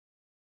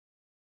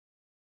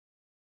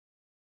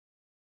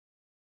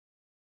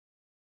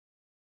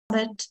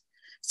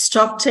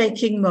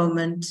stock-taking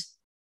moment,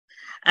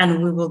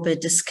 and we will be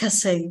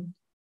discussing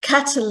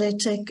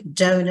catalytic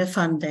donor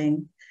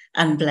funding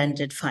and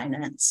blended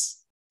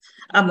finance.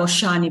 I'm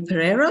Oshani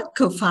Perera,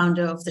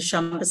 co-founder of the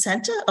Shamba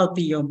Centre. I'll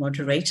be your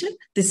moderator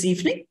this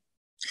evening.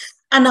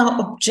 And our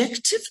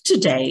objective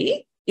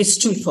today is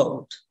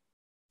twofold.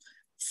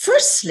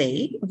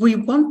 Firstly, we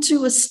want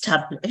to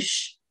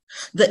establish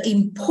the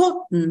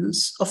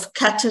importance of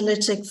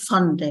catalytic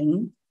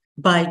funding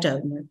by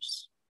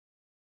donors.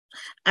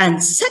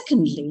 And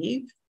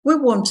secondly, we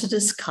want to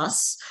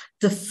discuss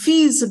the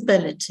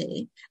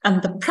feasibility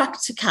and the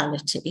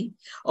practicality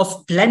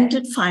of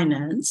blended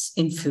finance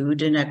in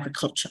food and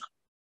agriculture.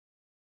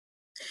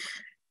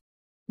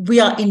 We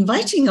are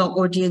inviting our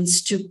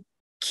audience to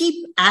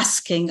keep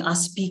asking our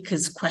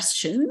speakers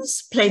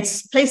questions,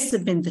 place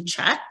them in the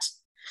chat.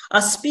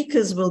 Our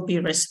speakers will be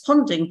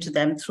responding to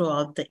them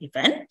throughout the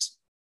event.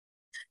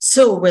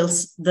 So will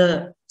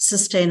the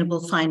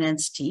Sustainable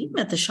Finance team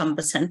at the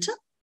Shamba Centre.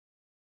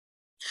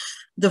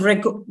 The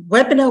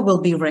webinar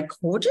will be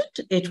recorded.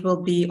 It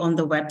will be on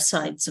the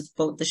websites of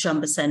both the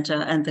Shamba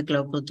Centre and the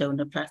Global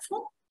Donor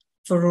Platform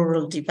for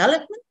Rural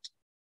Development.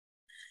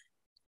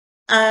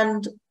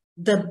 And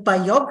the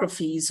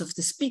biographies of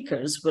the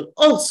speakers will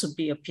also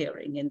be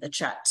appearing in the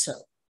chat. So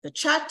the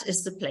chat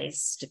is the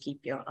place to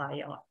keep your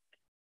eye on.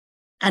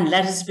 And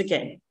let us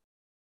begin.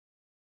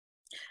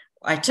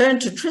 I turn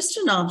to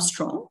Tristan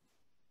Armstrong,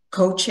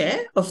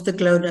 co-chair of the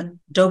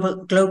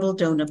Global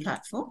Donor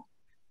Platform,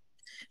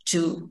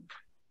 to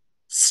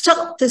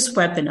start this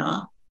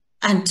webinar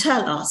and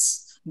tell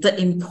us the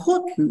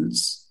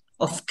importance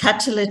of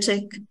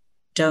catalytic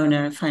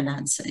donor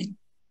financing.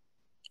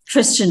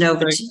 Tristan,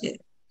 over to you.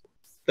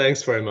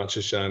 Thanks very much,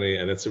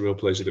 Oshani, and it's a real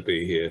pleasure to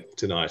be here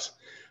tonight.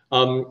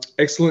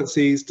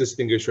 Excellencies,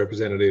 distinguished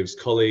representatives,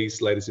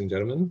 colleagues, ladies and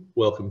gentlemen,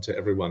 welcome to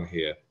everyone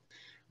here.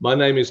 My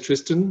name is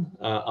Tristan.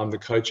 I'm the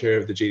co-chair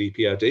of the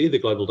GDPRD, the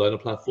Global Donor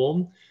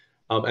Platform.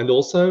 And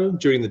also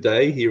during the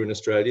day here in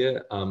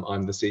Australia,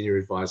 I'm the Senior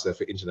Advisor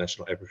for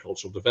International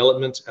Agricultural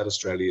Development at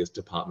Australia's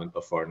Department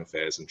of Foreign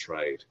Affairs and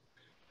Trade.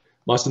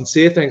 My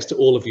sincere thanks to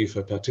all of you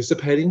for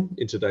participating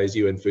in today's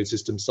UN Food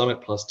Systems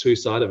Summit+2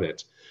 Side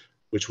Event,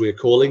 which we are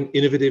calling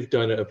Innovative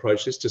Donor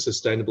Approaches to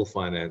Sustainable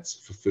Finance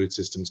for Food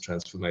Systems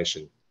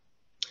Transformation.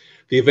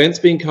 The event's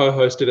being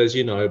co-hosted, as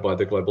you know, by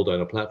the Global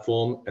Donor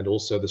Platform and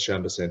also the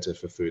Shamba Centre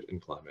for Food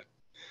and Climate.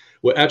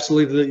 We're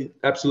absolutely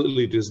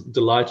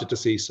delighted to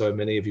see so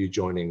many of you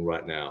joining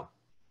right now.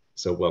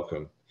 So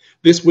welcome.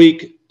 This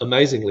week,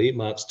 amazingly,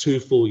 marks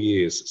 2 full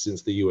years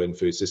since the UN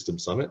Food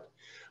Systems Summit,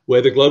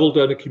 where the global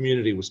donor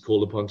community was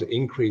called upon to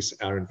increase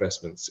our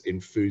investments in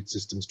food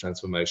systems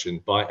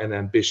transformation by an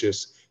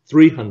ambitious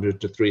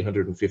 300 to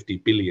 350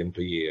 billion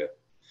per year.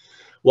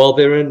 While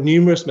there are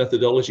numerous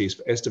methodologies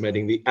for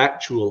estimating the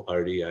actual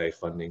ODA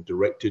funding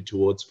directed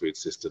towards food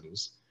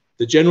systems,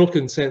 the general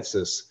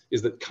consensus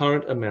is that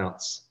currently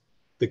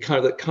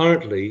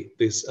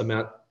this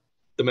amount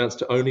amounts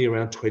to only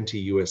around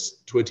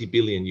 20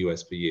 billion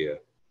US per year.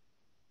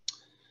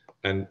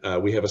 And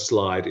we have a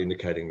slide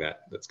indicating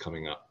that's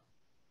coming up.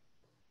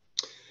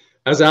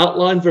 As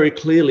outlined very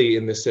clearly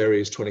in the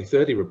Series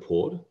 2030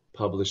 report,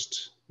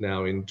 published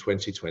now in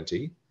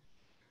 2020,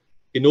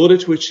 in order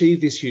to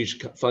achieve this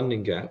huge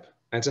funding gap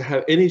and to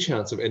have any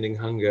chance of ending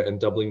hunger and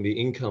doubling the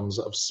incomes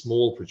of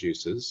small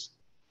producers,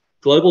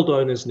 global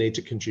donors need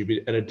to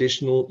contribute an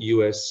additional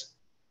US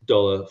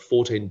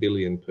 $14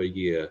 billion per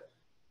year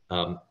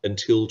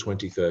until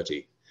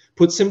 2030.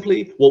 Put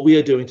simply, what we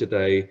are doing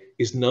today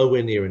is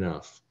nowhere near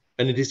enough,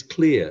 and it is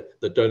clear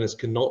that donors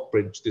cannot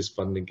bridge this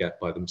funding gap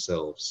by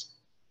themselves.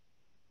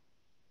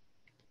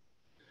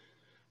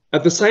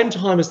 At the same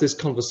time as this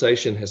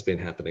conversation has been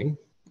happening,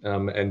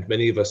 and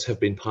many of us have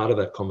been part of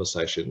that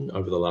conversation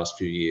over the last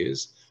few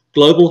years,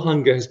 global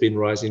hunger has been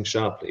rising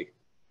sharply.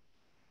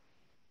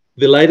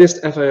 The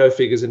latest FAO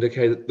figures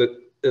indicate that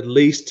at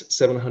least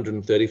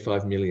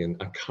 735 million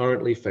are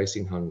currently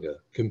facing hunger,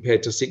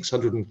 compared to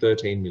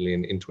 613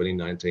 million in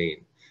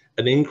 2019,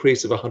 an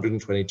increase of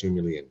 122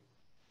 million.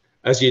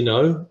 As you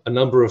know, a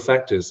number of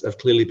factors have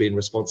clearly been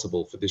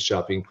responsible for this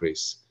sharp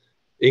increase,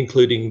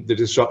 including the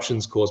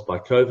disruptions caused by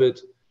COVID,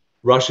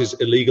 Russia's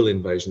illegal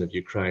invasion of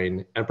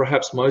Ukraine, and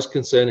perhaps most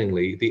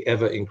concerningly, the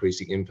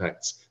ever-increasing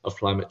impacts of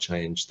climate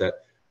change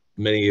that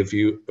many of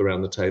you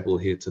around the table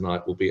here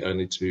tonight will be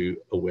only too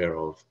aware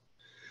of.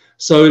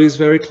 So it is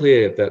very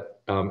clear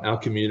that our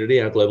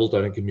community, our global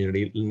donor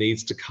community,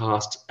 needs to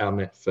cast our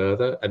net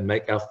further and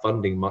make our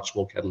funding much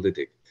more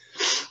catalytic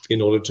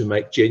in order to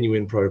make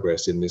genuine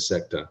progress in this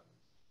sector.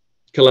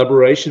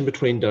 Collaboration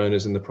between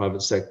donors in the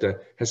private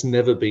sector has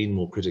never been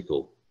more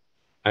critical.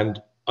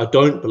 And I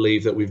don't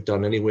believe that we've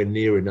done anywhere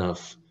near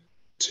enough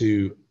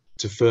to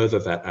further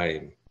that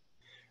aim.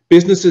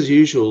 Business as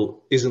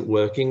usual isn't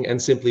working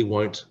and simply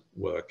won't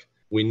work.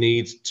 We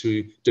need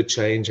to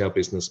change our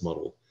business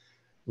model.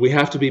 We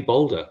have to be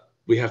bolder.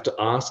 We have to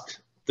ask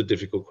the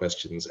difficult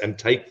questions and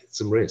take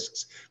some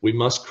risks. We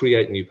must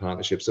create new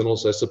partnerships and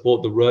also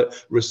support the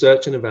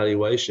research and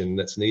evaluation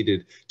that's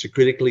needed to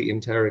critically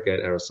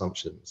interrogate our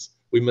assumptions.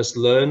 We must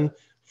learn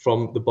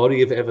from the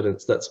body of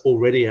evidence that's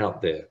already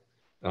out there,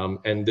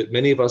 and that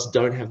many of us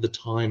don't have the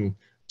time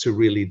to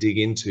really dig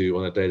into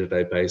on a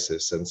day-to-day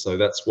basis. And so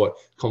that's what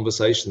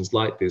conversations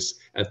like this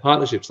and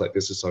partnerships like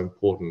this are so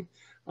important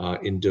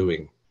in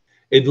doing.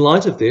 In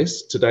light of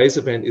this, today's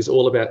event is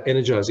all about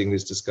energizing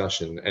this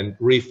discussion and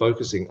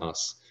refocusing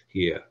us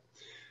here.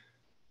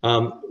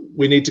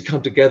 We need to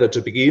come together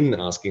to begin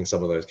asking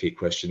some of those key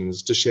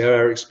questions, to share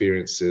our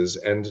experiences,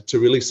 and to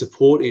really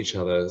support each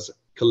other's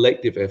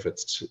collective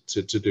efforts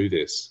to do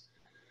this.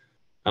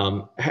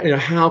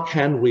 How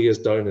can we as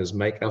donors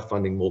make our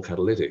funding more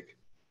catalytic?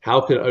 How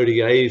can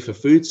ODA for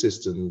food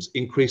systems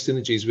increase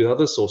synergies with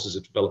other sources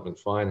of development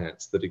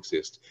finance that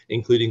exist,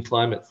 including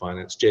climate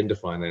finance, gender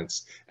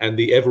finance, and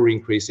the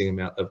ever-increasing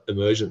amount of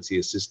emergency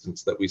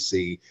assistance that we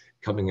see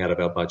coming out of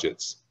our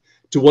budgets?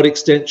 To what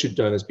extent should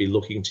donors be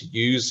looking to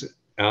use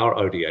our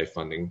ODA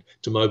funding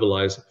to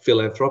mobilize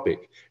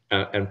philanthropic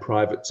and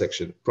private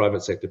sector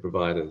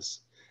providers?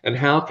 And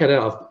how can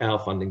our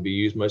funding be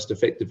used most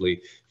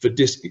effectively for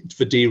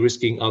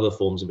de-risking other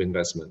forms of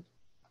investment?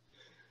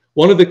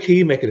 One of the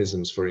key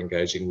mechanisms for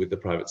engaging with the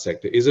private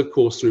sector is, of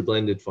course, through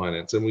blended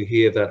finance, and we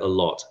hear that a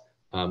lot,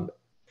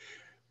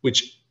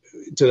 which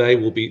today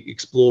we'll be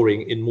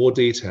exploring in more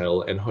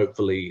detail and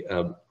hopefully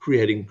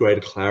creating greater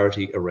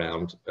clarity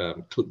around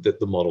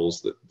the models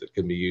that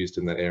can be used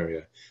in that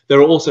area. There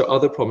are also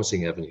other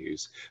promising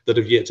avenues that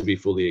have yet to be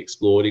fully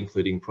explored,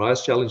 including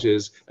price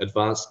challenges,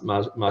 advanced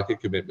market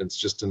commitments,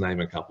 just to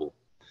name a couple.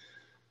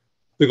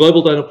 The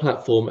Global Donor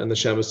Platform and the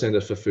Shamba Centre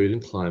for Food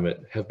and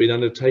Climate have been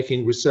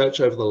undertaking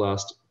research over the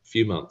last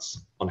few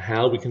months on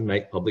how we can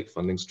make public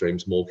funding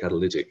streams more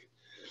catalytic.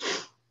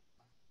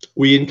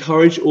 We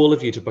encourage all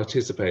of you to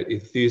participate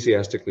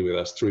enthusiastically with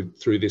us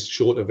through this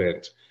short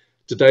event.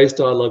 Today's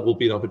dialogue will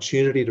be an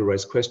opportunity to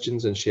raise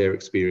questions and share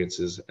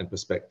experiences and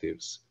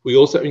perspectives. We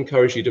also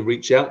encourage you to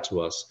reach out to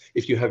us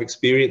if you have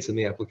experience in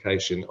the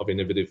application of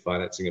innovative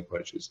financing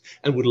approaches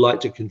and would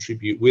like to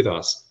contribute with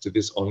us to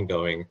this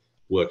ongoing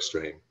work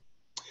stream.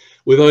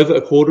 With over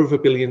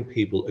 250 million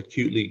people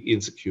acutely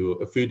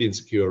insecure, food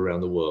insecure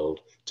around the world,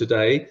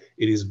 today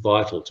it is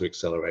vital to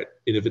accelerate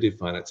innovative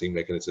financing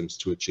mechanisms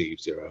to achieve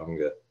zero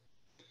hunger.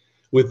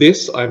 With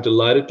this, I am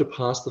delighted to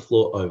pass the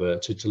floor over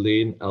to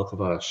Tuleen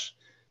Alkhoffash,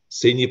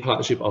 Senior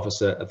Partnership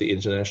Officer at the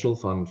International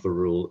Fund for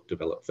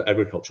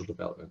Agricultural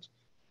Development.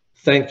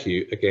 Thank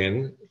you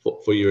again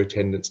for your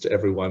attendance to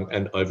everyone,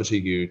 and over to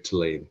you,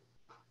 Tuleen.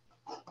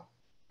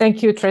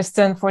 Thank you,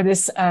 Tristan, for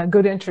this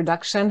good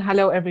introduction.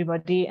 Hello,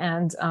 everybody,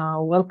 and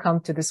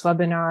welcome to this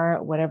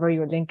webinar, wherever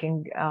you're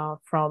linking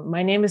from.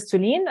 My name is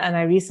Tuleen, and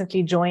I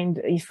recently joined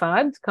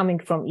IFAD, coming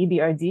from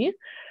EBRD,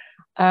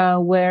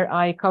 where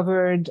I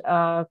covered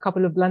a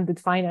couple of blended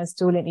finance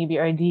tools in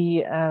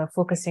EBRD,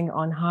 focusing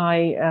on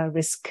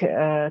high-risk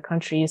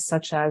countries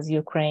such as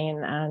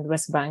Ukraine and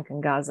West Bank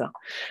and Gaza.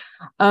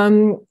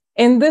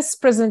 In this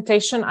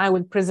presentation, I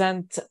will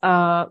present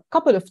a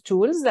couple of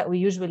tools that we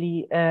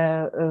usually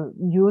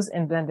use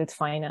in blended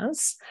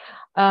finance.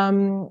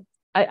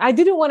 I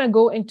didn't want to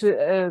go into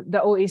the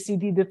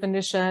OECD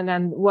definition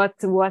and what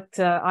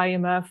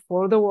IMF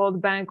or the World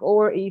Bank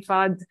or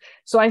IFAD.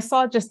 So I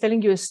thought just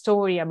telling you a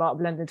story about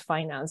blended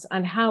finance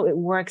and how it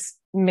works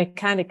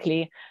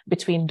mechanically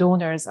between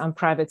donors and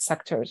private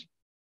sectors.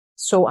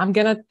 So I'm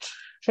going to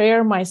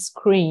share my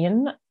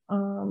screen.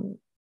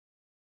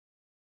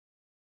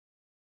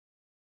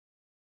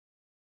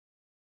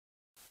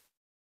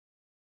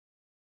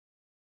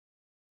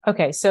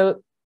 Okay,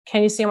 so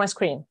can you see my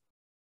screen?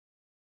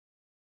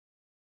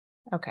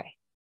 Okay.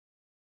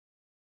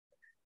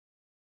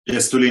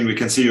 Yes, Tuleen, we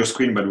can see your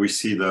screen, but we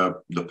see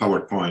the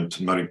PowerPoint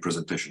not in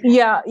presentation.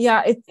 Yeah,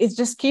 it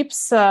just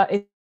keeps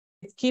it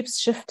keeps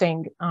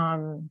shifting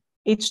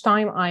each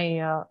time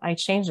I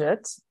change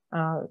it.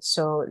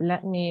 So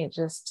let me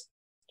just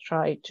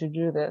try to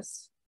do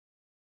this.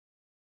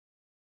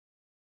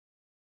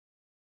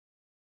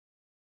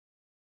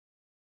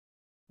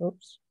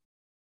 Oops.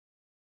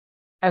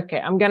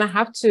 Okay, I'm gonna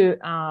have to.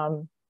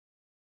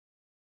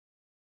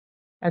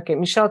 Okay,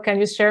 Michelle, can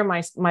you share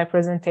my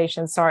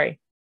presentation? Sorry.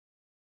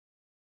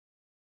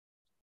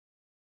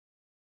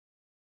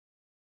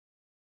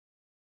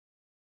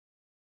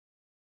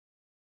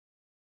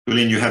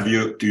 Tuleen, you have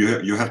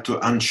to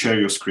unshare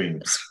your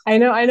screen. I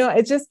know.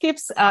 It just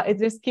keeps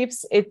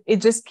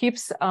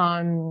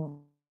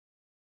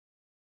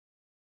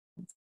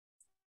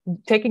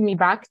taking me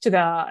back to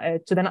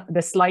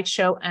the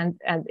slideshow, and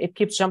it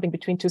keeps jumping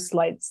between two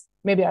slides.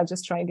 Maybe I'll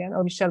just try again.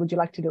 Or Michelle, would you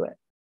like to do it?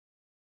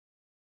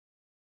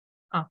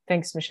 Ah,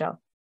 thanks, Michelle.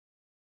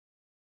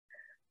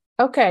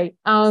 Okay,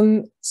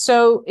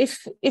 so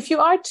if you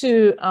are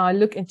to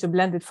look into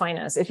blended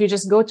finance, if you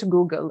just go to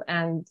Google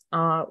and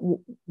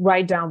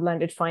write down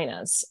blended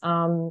finance,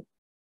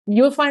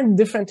 you'll find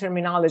different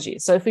terminology.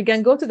 So if we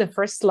can go to the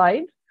first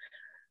slide.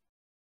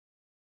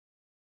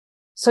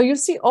 So you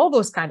see all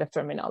those kind of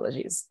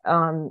terminologies,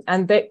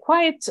 and they're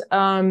quite,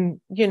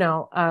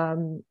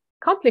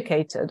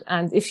 complicated.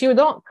 And if you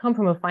don't come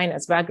from a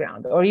finance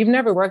background or you've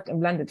never worked in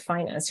blended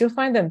finance, you'll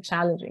find them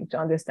challenging to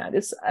understand.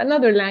 It's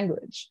another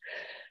language.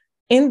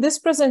 In this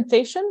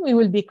presentation, we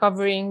will be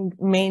covering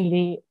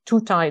mainly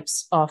two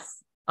types of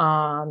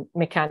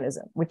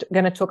mechanism. We're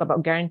going to talk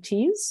about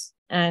guarantees,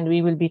 and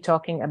we will be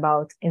talking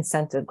about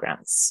incentive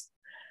grants.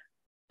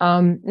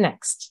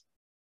 Next.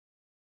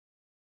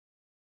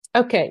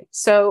 Okay,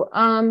 so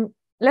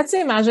let's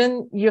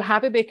imagine you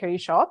have a bakery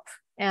shop,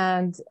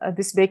 and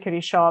this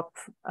bakery shop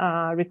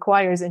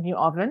requires a new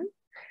oven,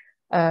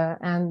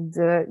 and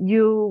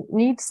you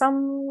need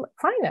some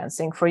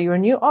financing for your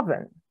new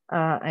oven.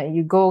 And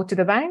you go to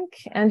the bank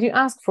and you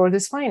ask for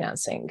this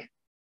financing.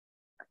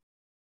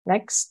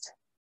 Next.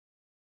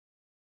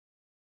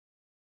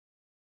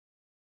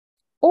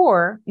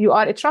 Or you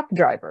are a truck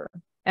driver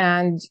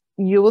and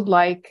you would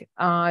like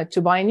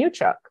to buy a new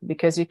truck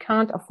because you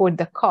can't afford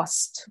the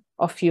cost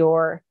of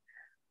your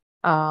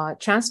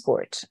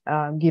transport,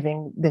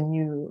 given the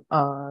new,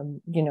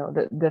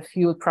 the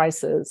fuel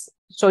prices.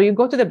 So you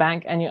go to the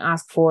bank and you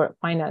ask for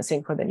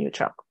financing for the new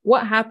truck.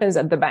 What happens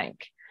at the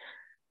bank?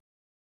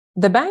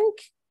 The bank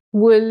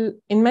will,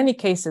 in many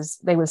cases,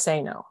 they will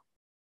say no.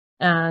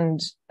 And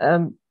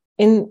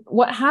in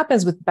what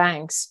happens with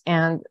banks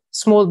and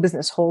small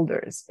business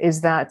holders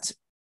is that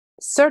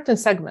certain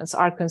segments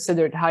are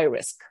considered high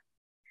risk.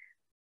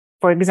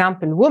 For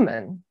example,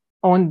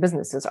 women-owned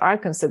businesses are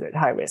considered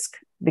high risk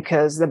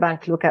because the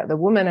bank look at the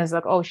woman as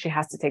like, oh, she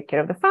has to take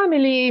care of the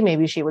family.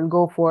 Maybe she will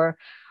go for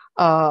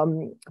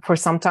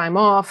some time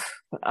off.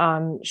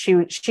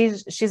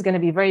 She's going to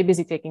be very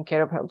busy taking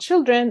care of her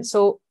children.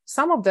 So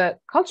some of the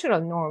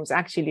cultural norms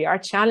actually are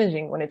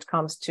challenging when it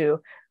comes to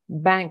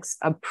banks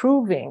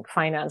approving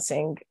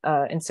financing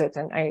in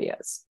certain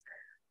areas.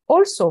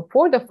 Also,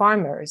 for the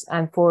farmers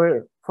and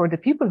for the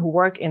people who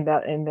work in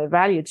the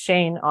value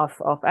chain of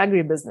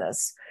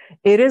agribusiness,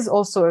 it is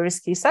also a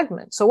risky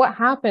segment. So what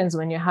happens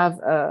when you have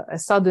a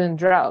sudden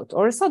drought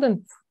or a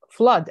sudden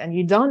flood and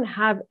you don't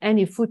have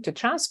any food to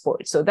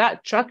transport? So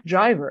that truck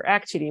driver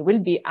actually will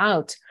be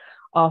out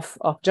of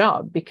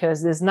job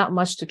because there's not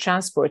much to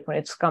transport when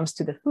it comes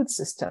to the food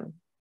system.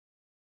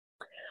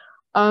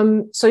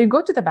 So you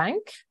go to the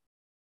bank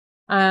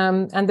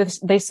and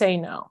they say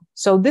no.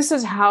 So this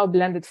is how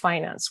blended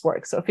finance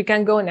works. So if we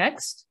can go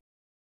next.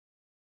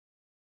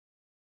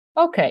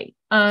 Okay,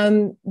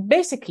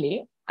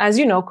 basically, as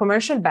you know,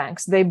 commercial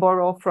banks, they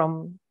borrow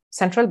from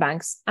central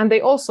banks and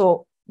they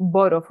also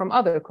borrow from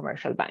other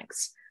commercial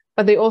banks,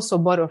 but they also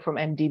borrow from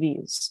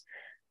MDBs.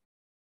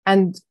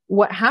 And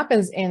what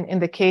happens in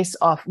the case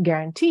of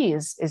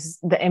guarantees is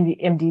the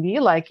MDB,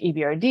 like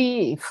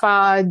EBRD,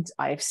 IFAD,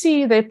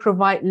 IFC, they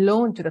provide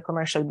loan to the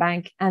commercial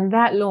bank, and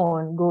that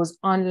loan goes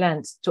on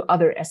lent to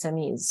other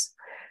SMEs,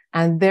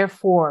 and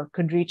therefore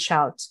could reach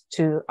out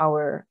to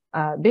our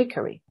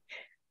bakery.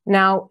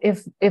 Now,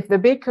 if the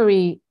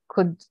bakery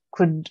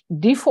could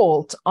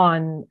default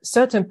on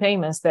certain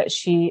payments that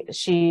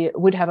she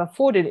would have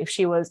afforded if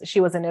she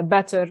was in a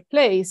better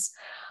place,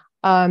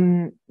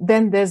 then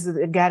there's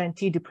a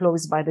guarantee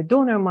deployed by the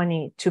donor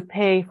money to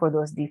pay for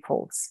those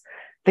defaults.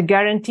 The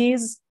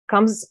guarantees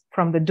comes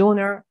from the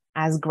donor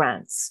as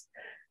grants.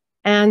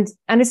 And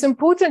it's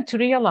important to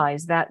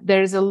realize that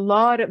there's a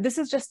lot of, this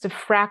is just a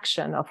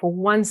fraction of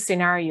one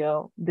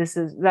scenario. This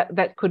is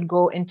that could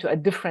go into a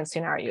different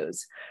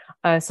scenarios.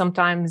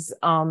 Sometimes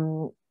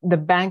the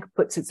bank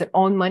puts its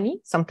own money.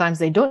 Sometimes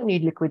they don't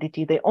need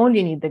liquidity. They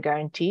only need the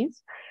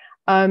guarantees.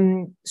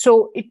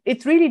 So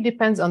it really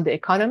depends on the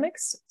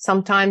economics.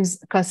 Sometimes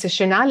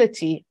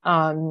concessionality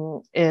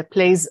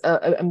plays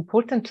an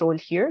important role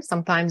here.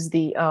 Sometimes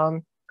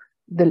the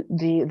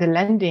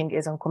lending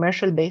is on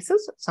commercial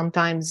basis.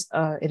 Sometimes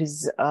it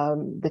is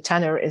the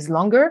tenor is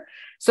longer.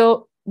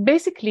 So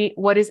basically,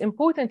 what is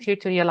important here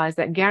to realize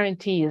that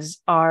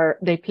guarantees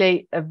they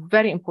play a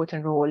very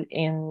important role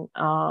in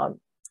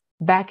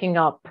backing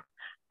up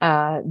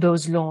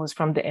those loans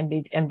from the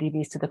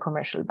MDBs to the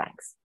commercial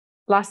banks.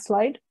 Last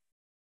slide.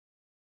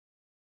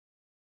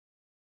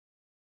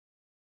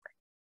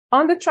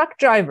 On the truck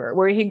driver,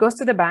 where he goes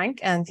to the bank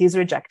and he's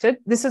rejected,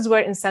 this is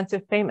where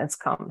incentive payments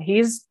come.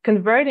 He's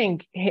converting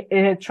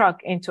a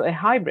truck into a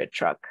hybrid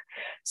truck.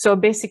 So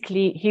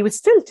basically, he would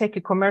still take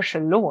a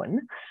commercial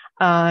loan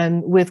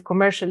with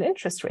commercial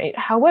interest rate.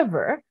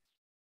 However,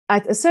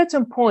 at a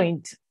certain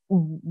point,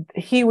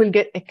 he will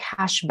get a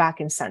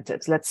cashback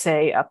incentives, let's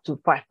say up to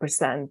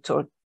 5%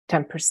 or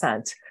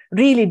 10%.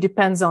 Really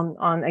depends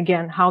on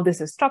again, how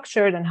this is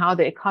structured and how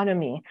the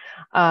economy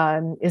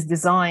is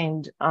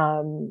designed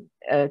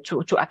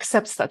to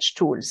accept such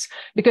tools.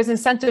 Because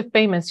incentive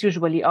payments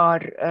usually are,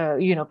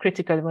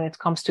 critical when it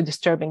comes to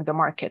disturbing the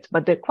market,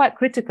 but they're quite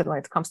critical when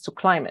it comes to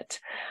climate.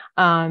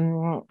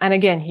 And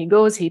again,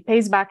 he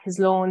pays back his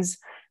loans,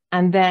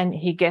 and then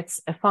he gets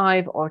a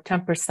 5 or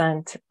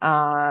 10%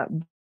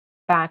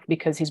 back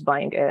because he's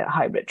buying a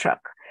hybrid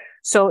truck.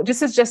 So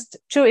this is just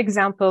two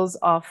examples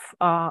of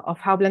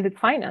how blended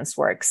finance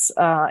works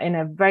in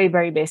a very,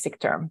 very basic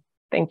term.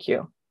 Thank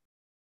you.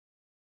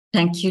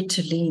 Thank you,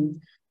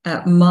 Tuleen.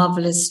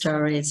 Marvelous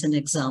stories and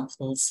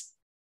examples.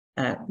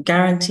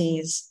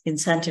 guarantees,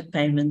 incentive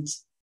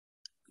payments,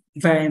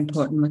 very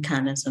important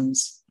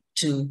mechanisms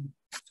to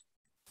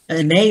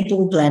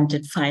enable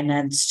blended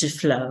finance to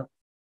flow.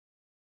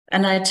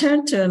 And I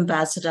turn to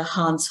Ambassador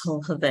Hans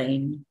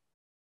Hoogeveen.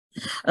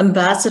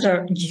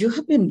 Ambassador, you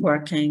have been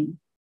working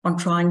on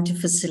trying to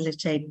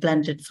facilitate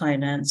blended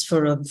finance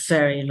for a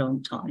very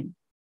long time.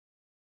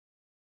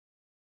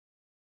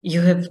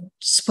 You have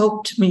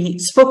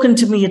spoken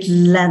to me at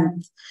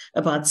length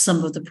about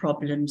some of the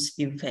problems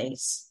you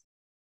face.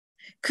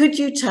 Could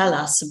you tell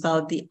us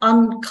about the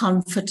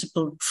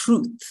uncomfortable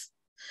truth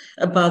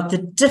about the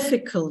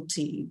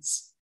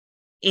difficulties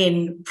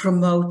in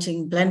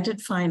promoting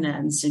blended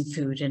finance in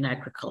food and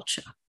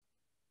agriculture?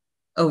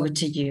 Over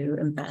to you,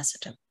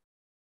 Ambassador.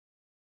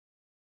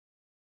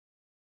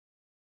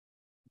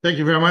 Thank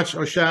you very much,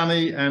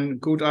 Oshani, and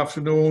good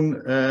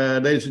afternoon,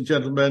 ladies and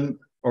gentlemen,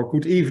 or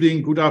good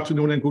evening, good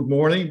afternoon, and good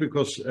morning,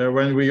 because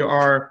when we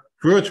are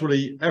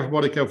virtually,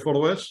 everybody can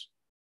follow us.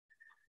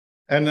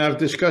 And I've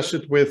discussed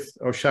it with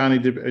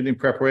Oshani in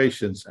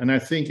preparations. And I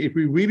think if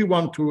we really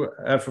want to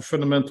have a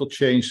fundamental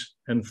change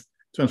and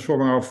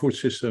transforming our food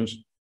systems,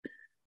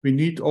 we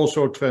need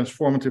also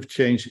transformative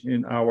change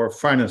in our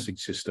financing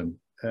system.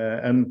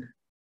 And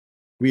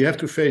we have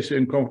to face the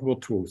uncomfortable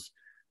truth.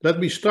 Let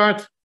me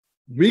start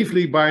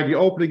briefly by the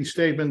opening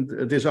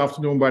statement this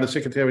afternoon by the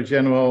Secretary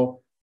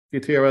General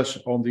Guterres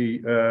on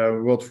the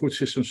World Food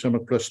System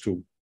Summit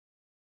 +2.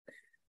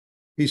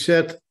 He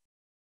said,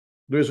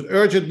 there is an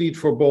urgent need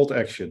for bold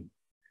action.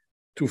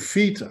 To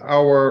feed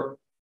our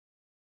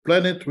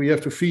planet, we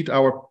have to feed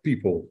our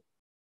people.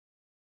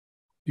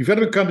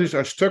 Developing countries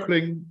are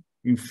struggling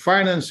in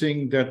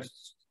financing that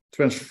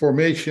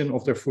transformation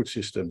of their food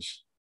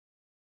systems.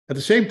 At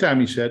the same time,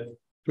 he said,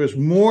 there's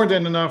more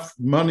than enough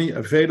money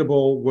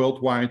available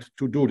worldwide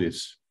to do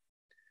this.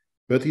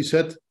 But he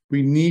said,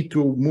 we need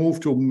to move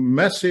to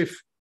massive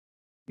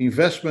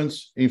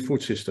investments in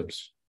food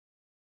systems.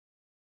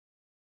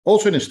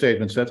 Also in a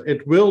statement said,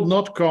 it will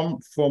not come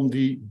from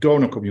the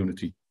donor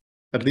community,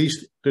 at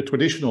least the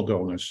traditional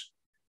donors.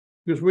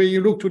 Because when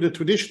you look to the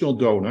traditional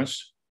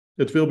donors,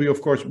 that will be, of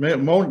course,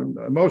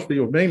 mostly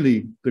or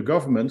mainly the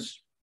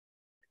governments,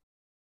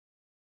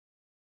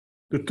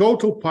 the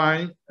total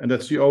pie, and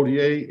that's the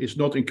ODA, is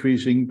not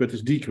increasing, but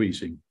is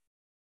decreasing.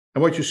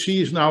 And what you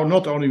see is now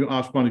not only we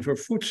ask money for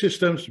food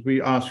systems,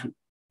 we ask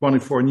money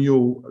for a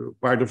new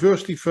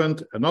biodiversity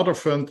fund, another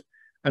fund,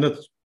 and it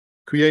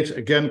creates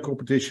again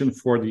competition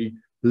for the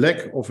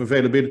lack of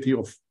availability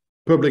of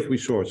public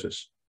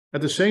resources.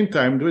 At the same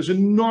time, there is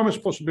enormous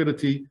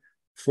possibility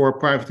for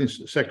private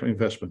sector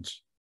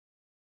investments.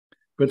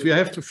 But we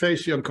have to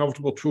face the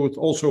uncomfortable truth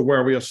also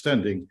where we are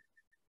standing,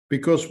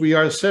 because we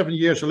are 7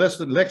 years or less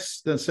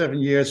than 7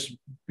 years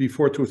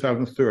before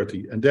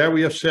 2030. And there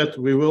we have said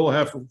we will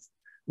have a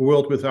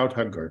world without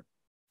hunger.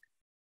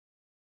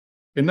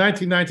 In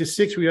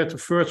 1996, we had the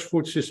first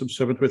food system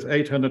summit with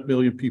 800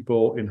 million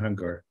people in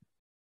hunger.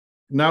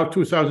 Now,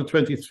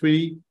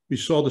 2023, we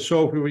saw the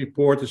Soviet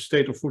report, the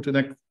state of food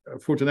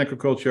and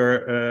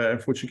agriculture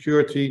and food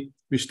security.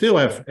 We still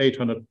have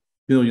 800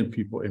 million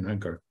people in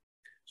hunger.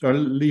 So I'll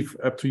leave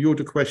up to you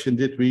the question,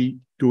 did we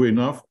do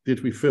enough?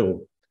 Did we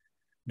fail?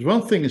 The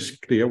one thing is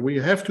clear, we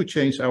have to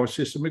change our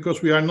system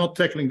because we are not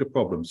tackling the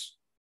problems.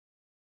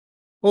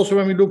 Also,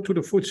 when we look to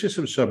the Food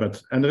System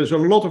Summit, and there is a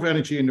lot of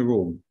energy in the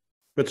room,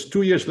 but it's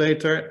 2 years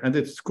later, and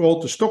it's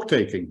called the stock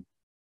taking.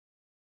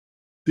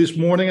 This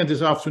morning and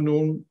this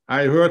afternoon,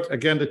 I heard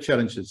again the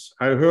challenges.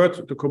 I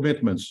heard the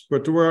commitments,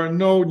 but there were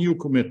no new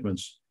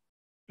commitments.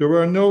 There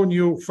were no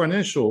new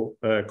financial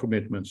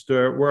commitments.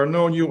 There were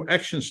no new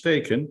actions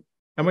taken.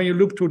 And when you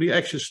look to the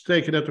actions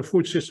taken at the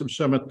Food System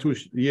Summit 2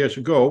 years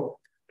ago,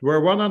 there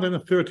were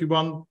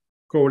 131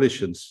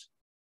 coalitions.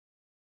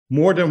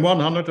 More than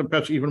 100 and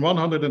perhaps even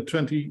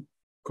 120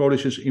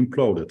 coalitions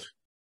imploded.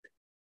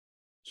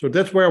 So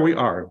that's where we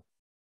are.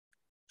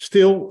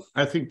 Still,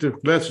 I think the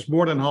glass is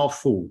more than half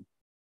full.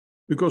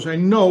 Because I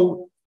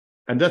know,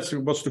 and that's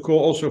what's the call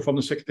also from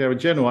the Secretary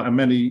General and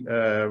many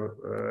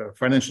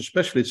financial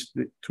specialists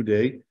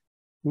today,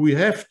 we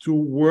have to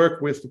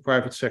work with the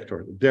private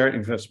sector, their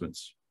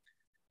investments.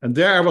 And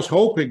there I was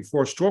hoping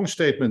for a strong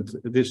statement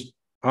this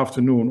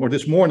afternoon or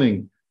this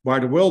morning by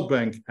the World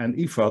Bank and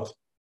IFAD,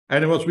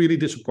 and I was really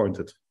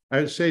disappointed.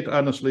 I say it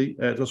honestly,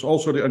 it was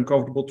also the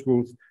uncomfortable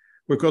truth,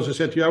 because I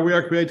said, yeah, we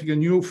are creating a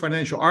new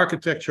financial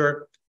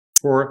architecture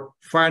for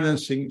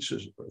financing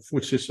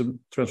food system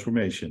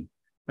transformation.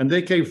 And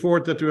they came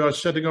forward that we are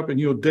setting up a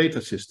new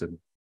data system.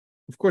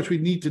 Of course, we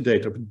need the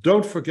data, but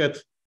don't forget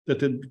that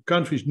the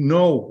countries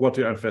know what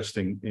they are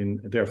investing in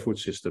their food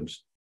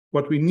systems.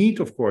 What we need,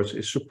 of course,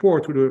 is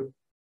support to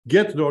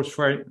get those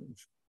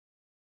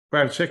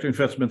private sector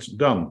investments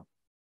done.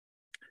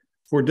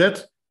 For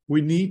that, we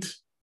need,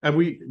 and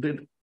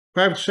the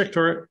private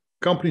sector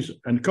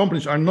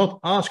companies are not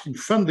asking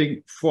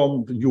funding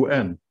from the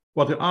UN.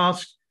 What they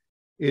ask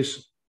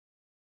is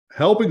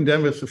helping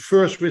them with the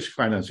first risk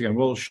financing. And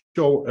we'll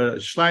show a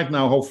slide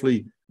now,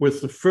 hopefully,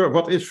 with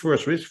what is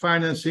first risk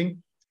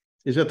financing.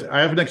 is that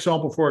I have an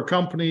example for a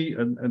company,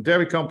 a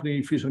dairy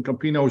company, Friesland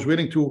Campino, is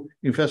willing to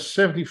invest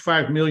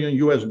 $75 million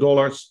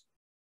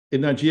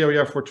in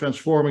Nigeria for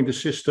transforming the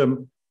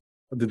system,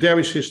 the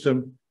dairy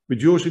system,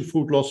 reducing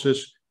food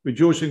losses,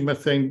 reducing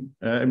methane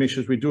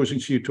emissions, reducing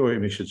CO2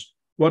 emissions.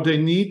 What they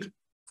need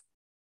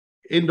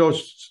in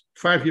those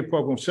 5-year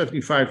program,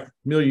 $75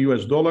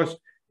 million,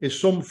 is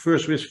some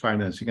first risk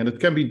financing. And it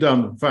can be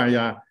done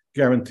via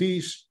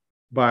guarantees,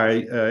 by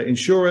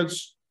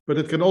insurance, but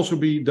it can also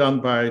be done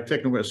by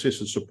technical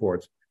assistance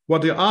support.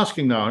 What they're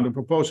asking now, and the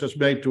proposal is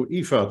made to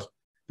IFAD,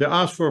 they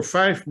ask for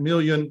 5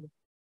 million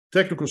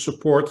technical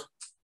support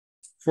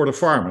for the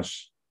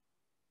farmers.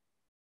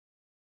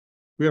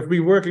 We have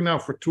been working now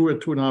for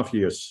 2.5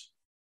 years.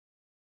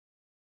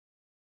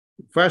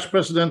 Vice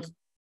President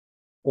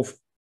of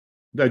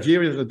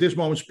Nigeria is at this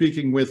moment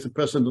speaking with the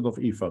President of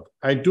IFAD.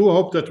 I do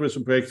hope that there is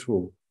a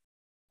breakthrough.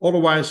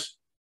 Otherwise,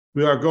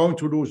 we are going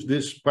to lose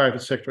this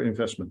private sector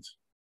investment.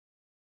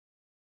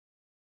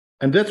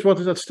 And that's what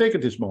is at stake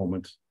at this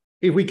moment.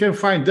 If we can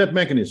find that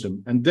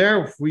mechanism, and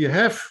there we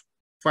have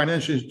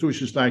financial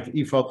institutions like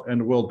IFAD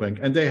and the World Bank,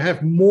 and they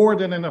have more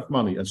than enough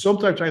money. And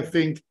sometimes I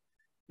think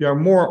they are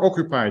more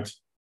occupied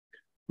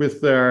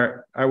with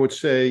their, I would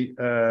say,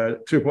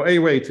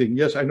 AAA rating.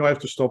 Yes, I know I have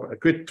to stop. A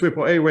quick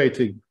AAA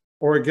rating,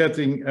 or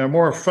getting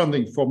more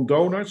funding from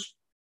donors.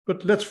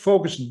 But let's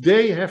focus.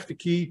 They have the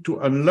key to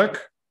unlock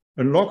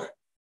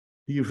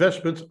the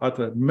investment at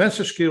a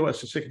massive scale,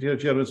 as the Secretary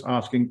General is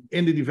asking,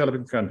 in the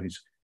developing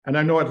countries. And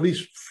I know at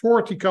least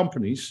 40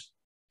 companies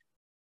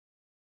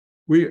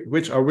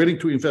which are willing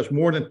to invest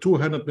more than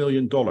 $200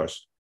 million.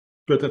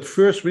 But that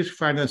first risk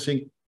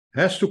financing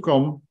has to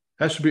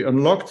be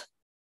unlocked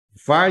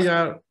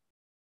via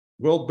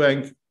World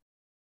Bank,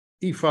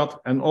 IFAD,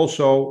 and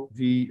also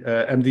the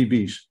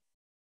MDBs.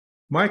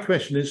 My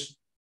question is,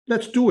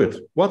 let's do it.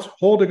 What's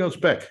holding us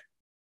back?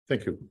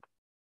 Thank you.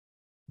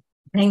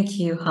 Thank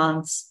you,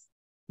 Hans.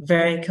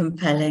 Very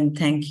compelling.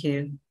 Thank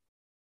you.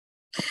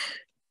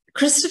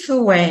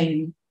 Christopher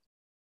Wayne,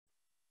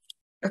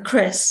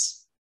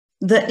 Chris,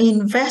 the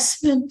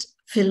investment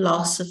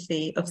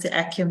philosophy of the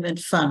Acumen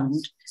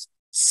Fund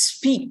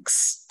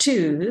speaks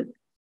to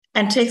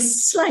and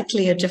takes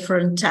slightly a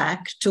different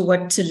tack to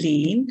what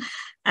Tuleen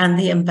and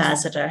the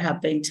ambassador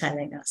have been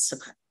telling us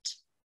about.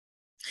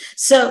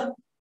 So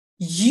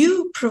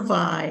you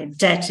provide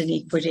debt and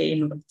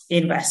equity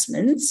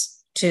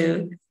investments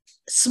to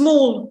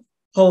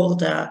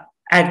smallholder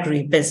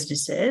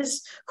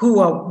agribusinesses who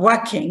are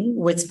working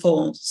with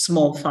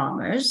small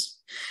farmers,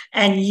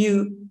 and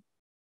you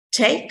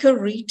take a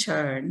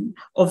return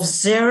of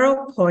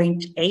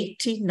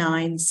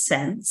 0.89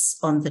 cents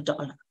on the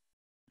dollar.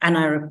 And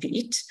I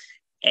repeat,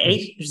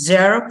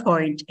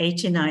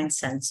 0.89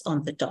 cents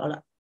on the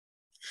dollar.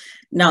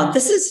 Now,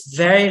 this is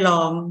very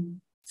long,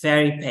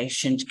 very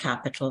patient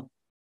capital.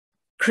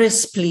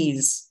 Chris,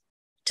 please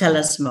tell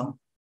us more.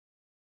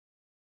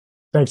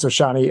 Thanks,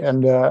 Oshani,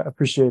 and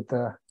appreciate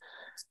the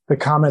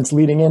comments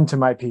leading into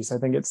my piece. I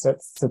think it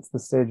sets the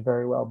stage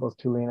very well, both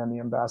Tuleen and the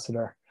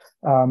ambassador.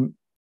 And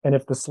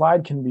if the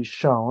slide can be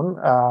shown,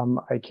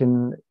 I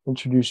can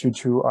introduce you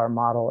to our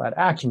model at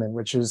Acumen,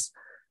 which is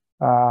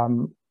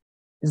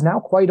now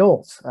quite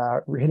old.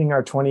 We're hitting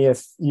our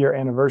 20th year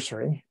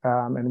anniversary.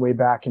 And way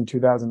back in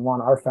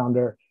 2001, our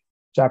founder,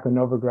 Jacqueline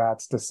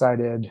Novogratz,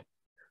 decided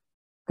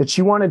that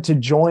she wanted to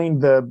join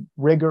the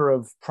rigor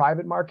of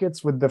private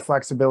markets with the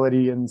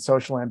flexibility and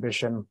social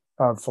ambition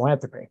of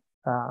philanthropy.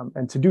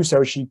 And to do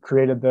so, she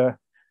created the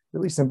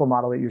really simple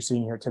model that you're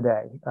seeing here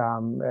today.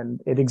 And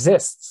it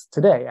exists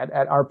today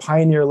at our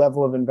pioneer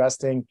level of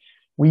investing.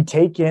 We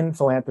take in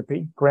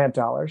philanthropy, grant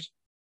dollars.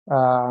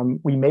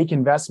 We make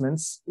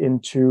investments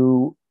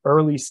into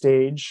early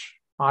stage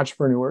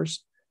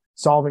entrepreneurs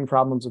solving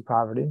problems of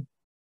poverty.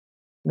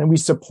 And then we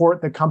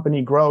support the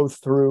company growth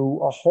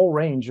through a whole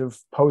range of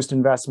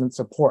post-investment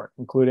support,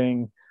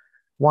 including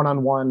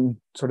one-on-one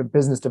sort of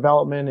business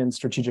development and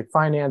strategic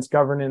finance,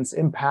 governance,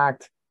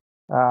 impact,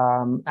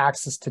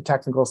 access to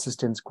technical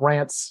assistance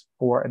grants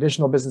for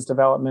additional business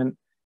development,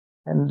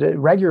 and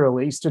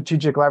regularly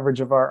strategic leverage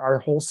of our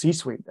whole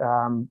C-suite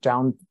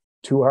down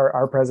to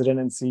our president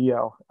and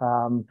CEO.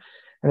 And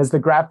as the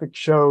graphic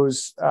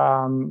shows,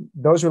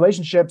 those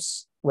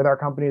relationships with our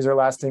companies are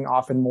lasting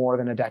often more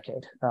than a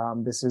decade.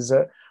 This is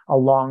a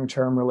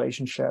long-term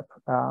relationship.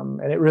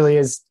 And it really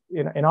is,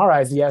 in our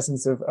eyes, the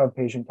essence of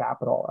patient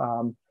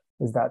capital,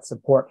 is that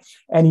support.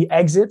 Any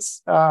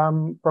exits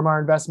from our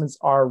investments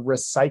are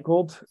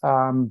recycled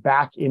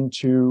back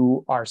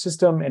into our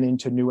system and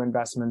into new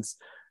investments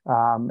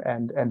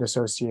and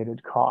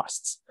associated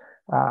costs.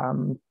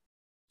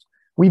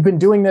 We've been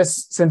doing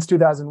this since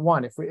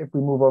 2001, if we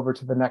move over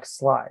to the next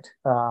slide,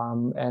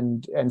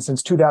 and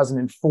since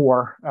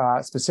 2004,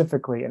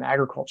 specifically in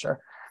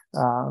agriculture,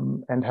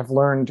 and have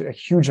learned a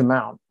huge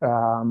amount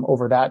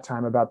over that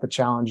time about the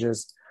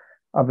challenges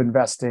of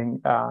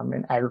investing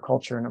in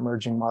agriculture and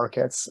emerging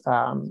markets,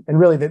 and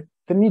really the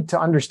need to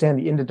understand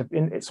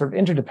the sort of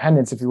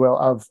interdependence, if you will,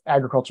 of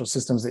agricultural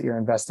systems that you're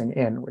investing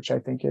in, which I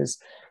think is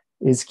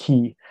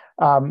key.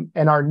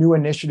 And our new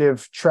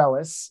initiative,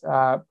 Trellis,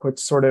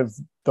 puts sort of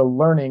the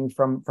learning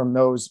from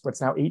those,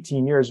 what's now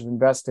 18 years of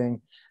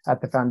investing at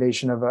the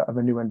foundation of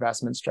a new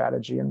investment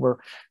strategy. And we're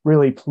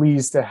really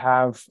pleased to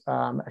have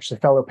actually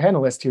fellow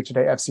panelists here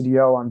today,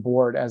 FCDO, on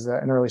board as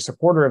an early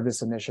supporter of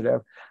this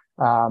initiative.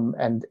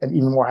 And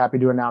even more happy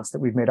to announce that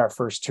we've made our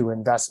first 2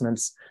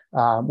 investments,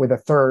 with a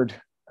third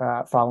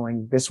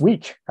following this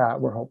week,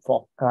 we're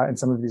hopeful, in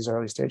some of these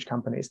early stage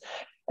companies.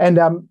 And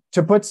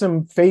to put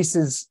some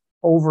faces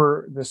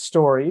over the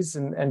stories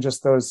and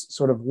just those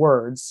sort of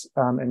words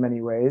in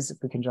many ways, if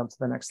we can jump to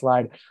the next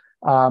slide,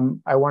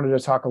 I wanted to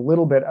talk a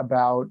little bit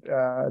about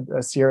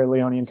a Sierra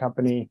Leonean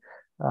company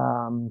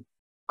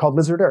called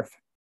Lizard Earth.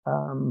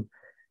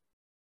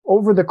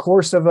 Over the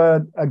course of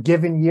a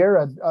given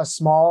year, a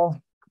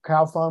small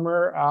cow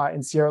farmer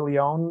in Sierra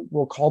Leone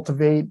will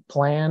cultivate,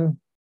 plan,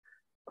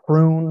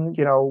 prune,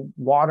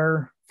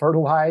 water,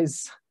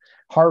 fertilize,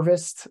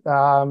 harvest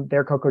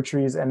their cocoa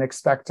trees and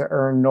expect to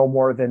earn no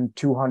more than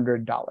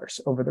 $200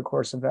 over the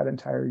course of that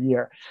entire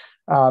year.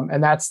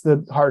 And that's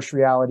the harsh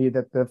reality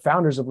that the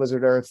founders of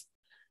Lizard Earth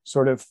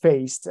sort of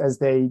faced as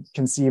they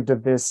conceived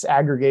of this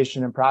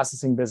aggregation and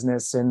processing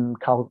business in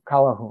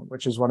Calhoun,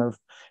 which is one of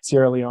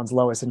Sierra Leone's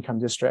lowest income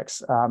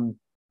districts.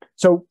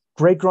 So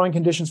great growing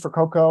conditions for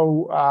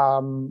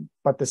cocoa,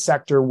 but the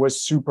sector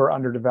was super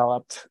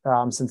underdeveloped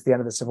since the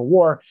end of the Civil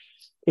War.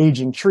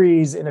 Aging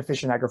trees,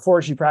 inefficient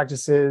agroforestry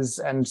practices,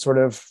 and sort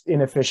of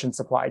inefficient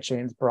supply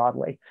chains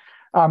broadly.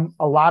 A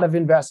lot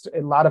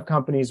of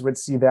companies would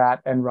see that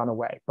and run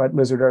away, but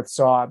Lizard Earth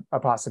saw a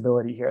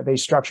possibility here. They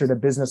structured a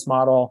business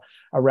model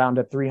around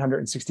a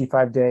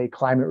 365-day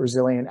climate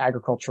resilient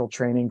agricultural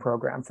training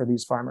program for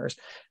these farmers,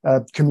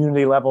 a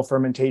community level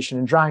fermentation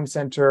and drying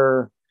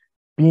center,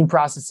 bean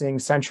processing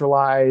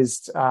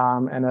centralized,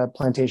 and a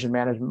plantation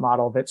management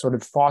model that sort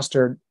of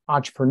fostered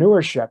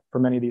entrepreneurship for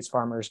many of these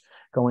farmers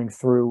going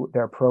through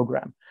their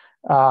program.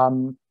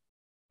 In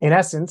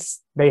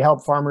essence, they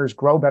help farmers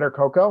grow better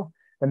cocoa,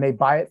 then they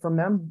buy it from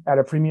them at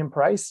a premium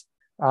price,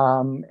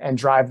 and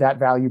drive that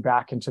value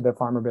back into the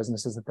farmer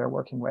businesses that they're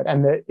working with.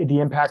 And the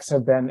impacts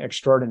have been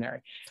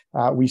extraordinary.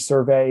 We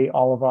survey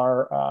all of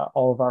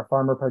our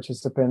farmer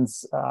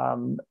participants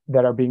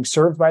that are being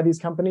served by these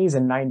companies,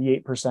 and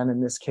 98%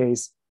 in this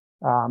case,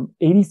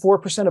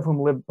 84% of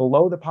whom live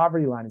below the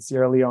poverty line in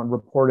Sierra Leone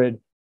reported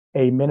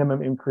a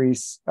minimum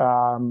increase,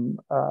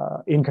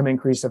 income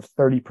increase of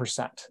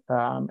 30%,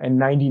 and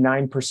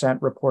 99%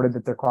 reported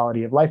that their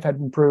quality of life had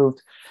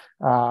improved.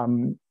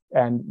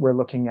 And we're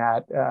looking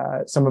at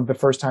some of the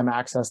first-time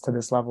access to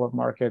this level of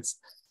markets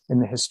in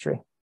the history.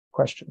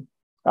 Question.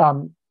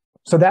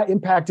 So that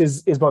impact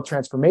is both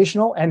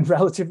transformational and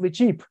relatively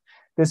cheap.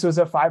 This was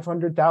a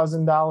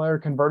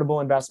 $500,000 convertible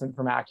investment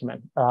from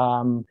Acumen.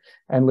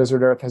 And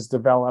Lizard Earth has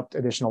developed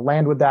additional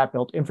land with that,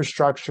 built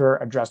infrastructure,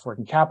 addressed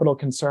working capital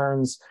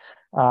concerns.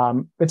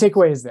 The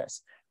takeaway is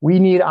this: we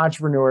need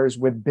entrepreneurs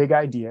with big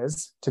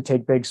ideas to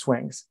take big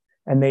swings,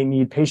 and they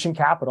need patient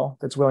capital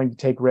that's willing to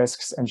take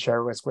risks and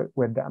share risk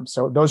with them.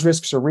 So those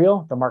risks are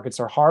real. The markets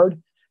are hard.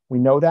 We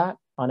know that.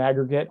 On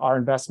aggregate, our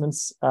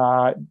investments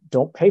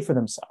don't pay for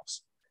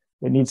themselves.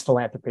 It needs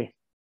philanthropy,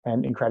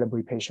 and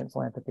incredibly patient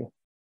philanthropy.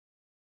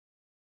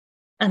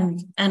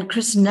 And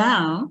Chris,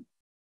 now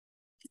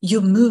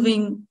you're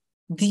moving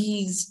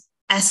these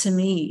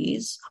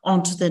SMEs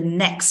onto the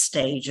next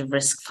stage of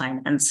risk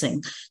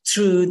financing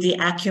through the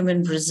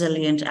Acumen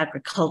Resilient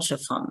Agriculture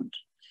Fund.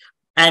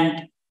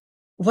 And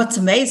what's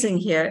amazing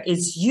here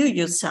is you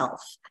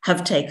yourself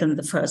have taken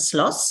the first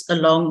loss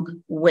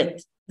along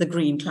with the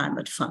Green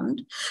Climate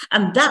Fund.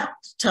 And that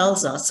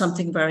tells us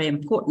something very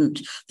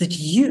important, that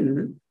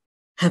you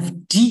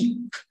have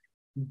deep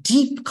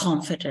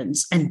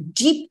confidence and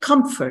deep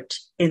comfort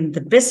in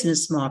the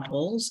business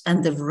models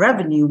and the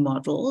revenue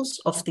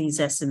models of these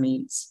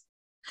SMEs.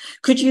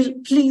 Could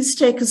you please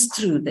take us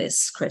through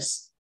this,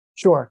 Chris?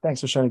 Sure.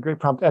 Thanks, Oshani. Great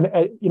prompt. And,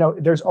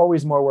 there's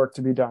always more work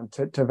to be done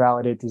to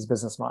validate these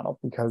business models,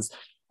 because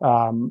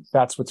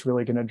that's what's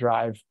really going to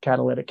drive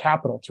catalytic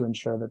capital to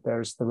ensure that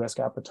there's the risk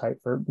appetite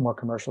for more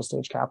commercial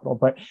stage capital.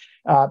 But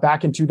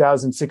back in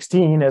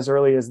 2016, as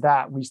early as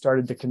that, we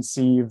started to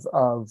conceive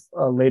of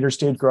a later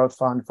stage growth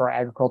fund for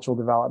agricultural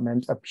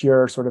development, a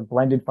pure sort of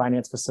blended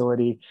finance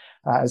facility,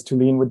 as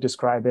Tuleen would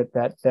describe it,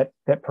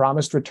 that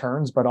promised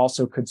returns, but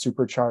also could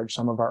supercharge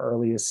some of our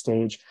earliest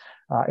stage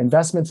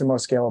investments and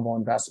most scalable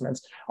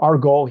investments. Our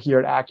goal here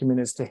at Acumen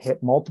is to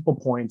hit multiple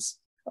points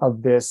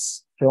of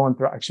this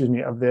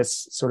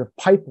sort of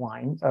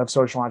pipeline of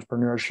social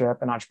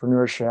entrepreneurship and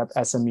entrepreneurship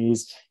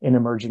SMEs in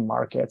emerging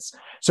markets.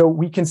 So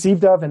we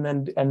conceived of and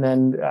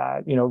then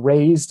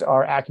raised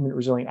our Acumen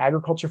Resilient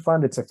Agriculture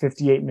Fund. It's a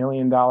 $58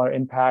 million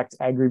impact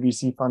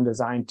agri-VC fund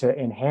designed to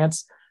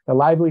enhance the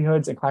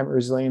livelihoods and climate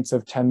resilience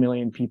of 10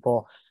 million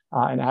people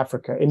in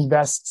Africa.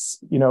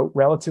 Invests,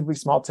 relatively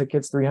small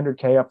tickets,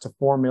 $300K up to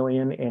 $4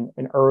 million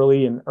in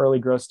early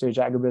growth stage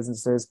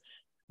agribusinesses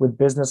with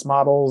business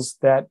models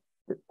that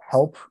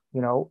help,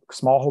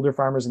 smallholder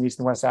farmers in East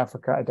and West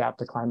Africa adapt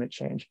to climate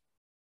change.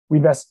 We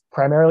invest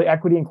primarily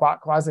equity and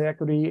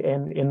quasi-equity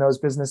in those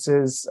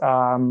businesses,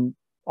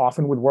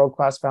 often with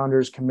world-class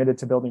founders committed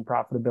to building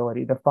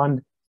profitability. The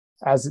fund,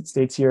 as it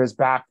states here, is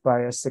backed by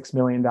a $6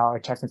 million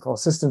technical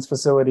assistance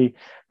facility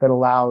that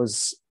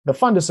allows the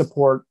fund to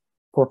support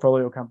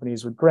portfolio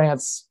companies with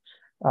grants,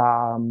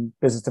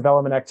 business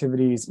development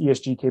activities,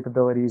 ESG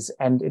capabilities,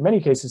 and in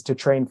many cases to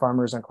train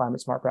farmers on climate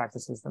smart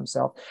practices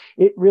themselves.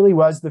 It really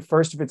was the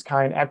first of its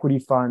kind equity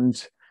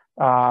fund,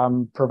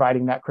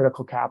 providing that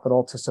critical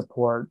capital to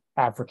support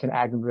African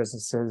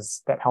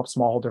agribusinesses that help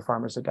smallholder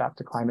farmers adapt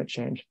to climate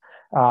change.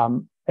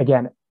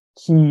 Again,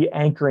 key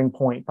anchoring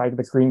point by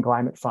the Green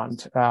Climate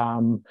Fund.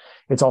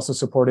 It's also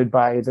supported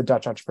by the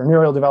Dutch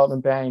Entrepreneurial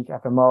Development Bank,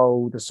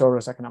 FMO, the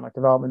Soros Economic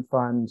Development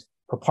Fund,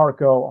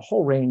 Proparco, a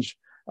whole range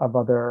of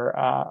other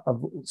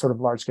of sort of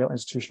large-scale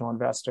institutional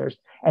investors.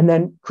 And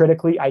then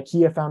critically,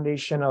 IKEA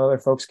Foundation and other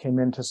folks came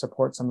in to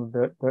support some of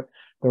the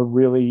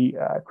really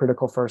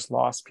critical first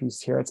loss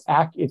piece here.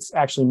 It's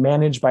actually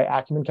managed by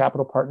Acumen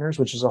Capital Partners,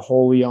 which is a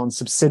wholly owned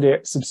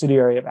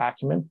subsidiary of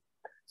Acumen.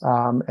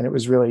 And it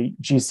was really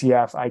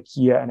GCF,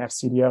 IKEA, and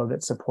FCDO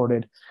that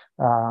supported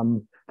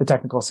the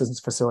technical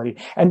assistance facility.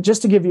 And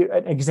just to give you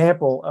an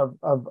example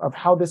of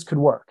how this could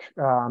work,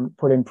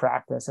 put in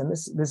practice, and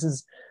this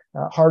is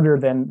harder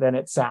than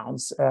it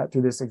sounds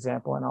through this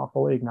example, and I'll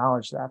fully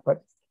acknowledge that.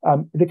 But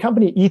the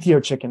company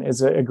Ethio Chicken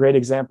is a great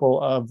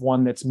example of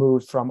one that's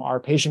moved from our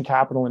patient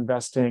capital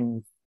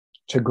investing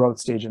to growth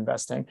stage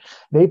investing.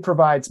 They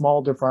provide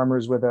smallholder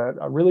farmers with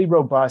a really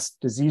robust,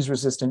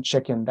 disease-resistant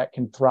chicken that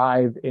can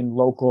thrive in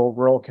local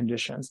rural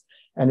conditions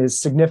and is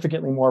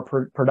significantly more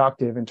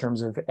productive in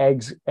terms of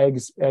eggs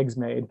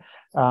made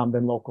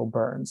than local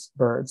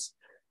birds.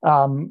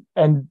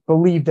 And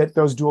believe that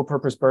those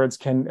dual-purpose birds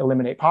can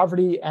eliminate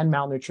poverty and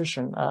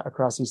malnutrition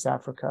across East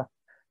Africa.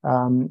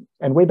 And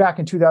way back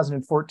in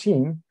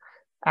 2014,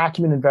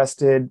 Acumen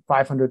invested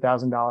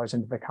 $500,000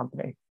 into the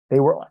company.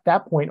 They were at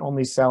that point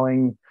only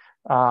selling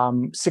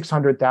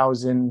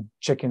 600,000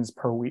 chickens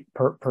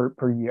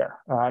per year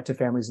to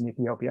families in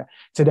Ethiopia.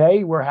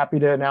 Today, we're happy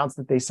to announce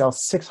that they sell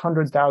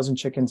 600,000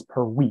 chickens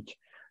per week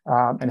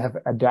and have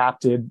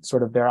adapted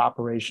sort of their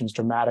operations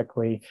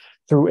dramatically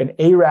through an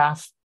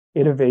ARAF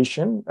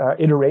iteration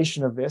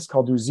of this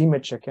called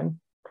Uzima Chicken.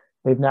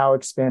 They've now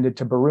expanded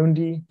to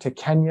Burundi, to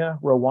Kenya,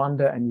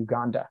 Rwanda, and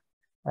Uganda.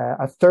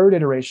 A third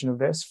iteration of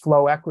this,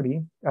 Flow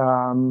Equity,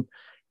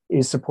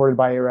 is supported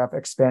by ARF,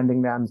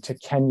 expanding them to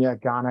Kenya,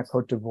 Ghana,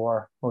 Cote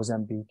d'Ivoire,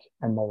 Mozambique,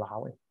 and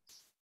Malawi.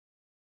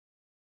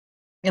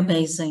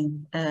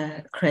 Amazing,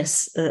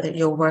 Chris.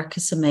 Your work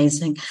is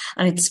amazing.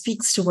 And it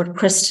speaks to what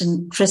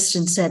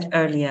Tristan said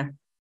earlier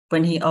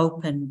when he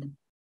opened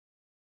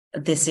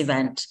this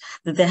event,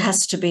 that there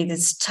has to be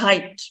this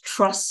tight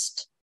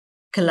trust,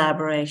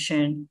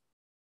 collaboration,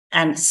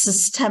 and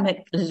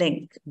systemic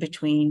link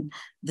between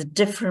the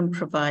different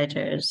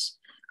providers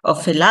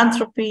of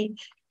philanthropy,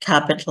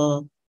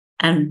 capital,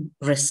 and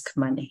risk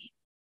money.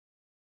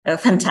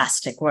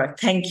 Fantastic work.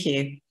 Thank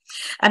you.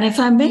 And if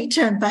I may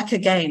turn back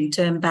again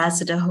to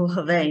Ambassador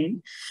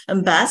Hoogeveen,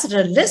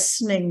 Ambassador,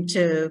 listening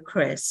to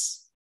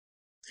Chris,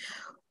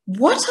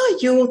 what are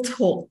your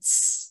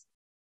thoughts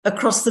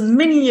across the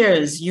many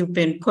years you've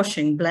been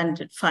pushing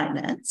blended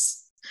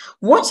finance?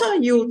 What are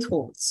your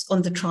thoughts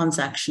on the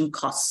transaction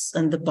costs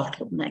and the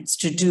bottlenecks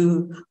to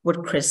do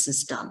what Chris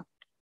has done?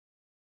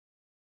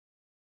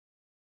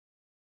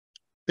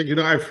 You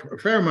know, I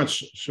very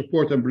much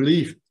support and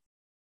believe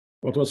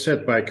what was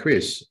said by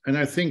Chris. And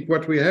I think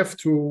what we have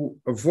to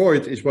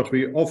avoid is what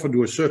we often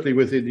do, certainly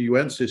within the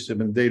UN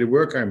system and daily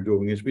work I'm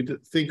doing, is we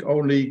think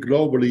only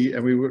globally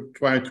and we would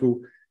try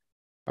to,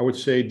 I would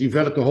say,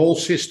 develop the whole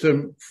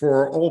system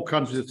for all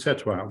countries,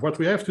 etc. What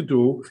we have to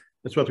do,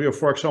 that's what we are,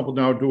 for example,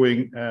 now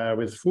doing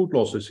with food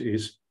losses,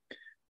 is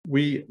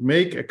we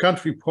make a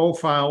country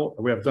profile.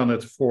 We have done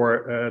it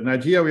for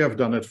Nigeria, we have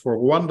done it for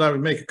Rwanda. We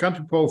make a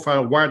country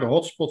profile where the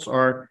hotspots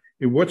are,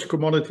 in which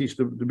commodities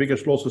the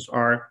biggest losses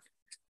are,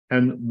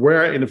 and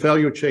where in the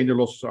value chain the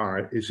losses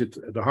are. Is it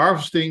the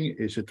harvesting?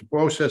 Is it the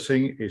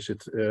processing? Is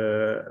it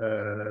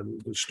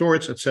the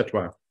storage,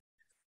 etc.?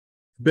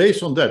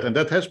 Based on that, and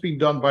that has been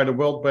done by the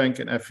World Bank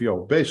and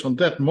FAO, based on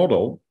that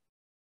model,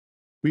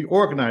 we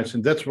organize,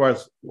 and that's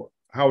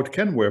how it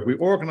can work. We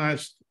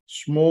organize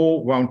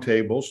small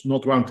roundtables,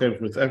 not roundtables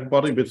with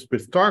everybody, but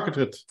with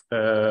targeted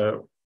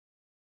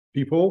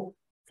people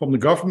from the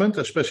government,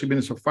 especially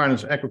Minister of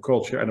Finance,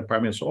 Agriculture, and the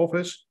Prime Minister's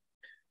Office,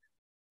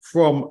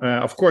 from,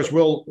 of course,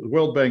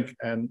 World Bank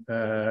and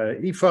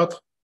IFAD,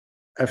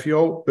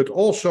 FAO, but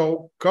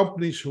also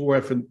companies who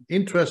have an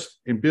interest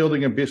in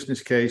building a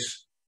business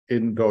case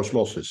in those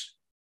losses.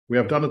 We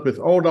have done it with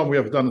ODAM, we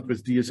have done it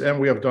with DSM,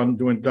 we have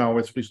doing it now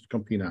with Friesland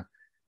Campina.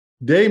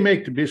 They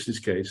make the business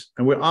case,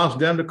 and we ask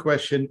them the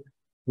question,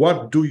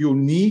 what do you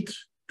need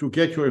to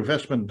get your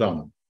investment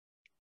done?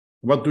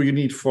 What do you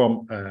need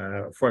from,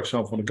 for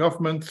example, from the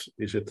government?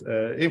 Is it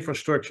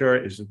infrastructure?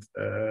 Is it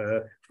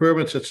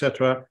permits,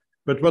 etc.?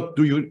 But what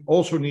do you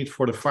also need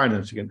for the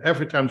financing? And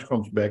every time it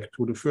comes back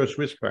to the first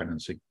risk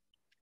financing.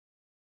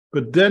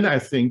 But then I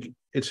think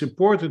it's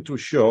important to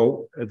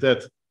show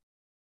that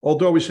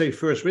although we say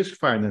first risk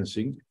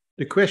financing,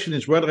 the question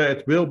is whether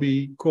it will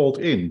be called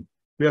in.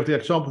 We have the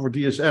example for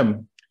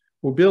DSM,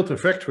 who built a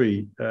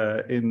factory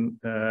in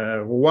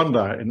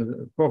Rwanda, in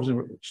the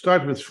province,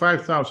 started with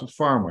 5,000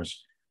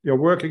 farmers. They are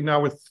working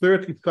now with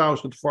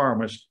 30,000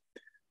 farmers.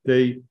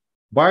 They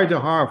buy the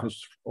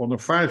harvest on a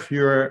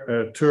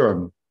 5-year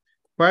term.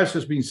 Price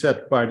has been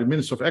set by the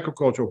Minister of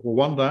Agriculture of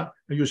Rwanda,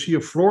 and you see a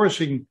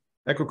flourishing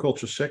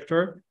agriculture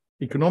sector,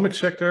 economic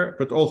sector,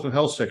 but also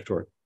health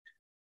sector.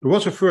 There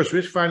was a first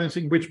risk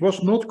financing which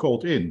was not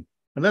called in.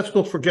 And let's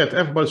not forget,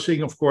 everybody's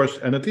saying, of course,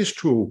 and it is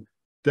true,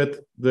 that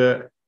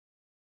the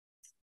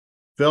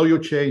value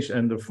chains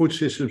and the food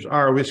systems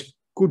are a risk,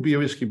 could be a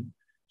risky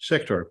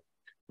sector.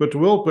 But the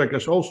World Bank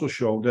has also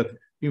shown that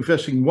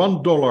investing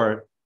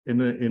 $1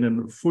 in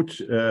a food,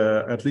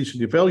 at least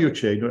in the value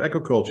chain or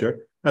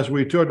agriculture, has a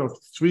return of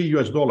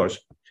 $3 US.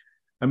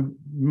 And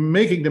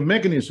making the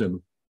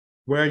mechanism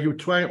where you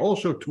try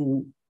also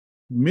to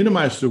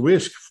minimize the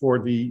risk for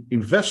the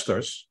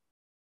investors,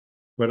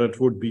 whether it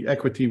would be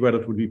equity, whether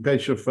it would be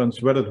pension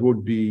funds, whether it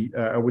would be,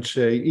 I would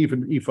say,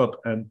 even IFAD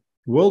and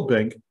World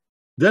Bank,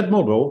 that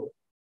model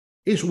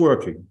is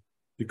working.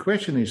 The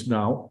question is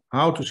now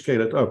how to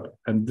scale it up.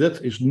 And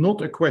that is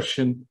not a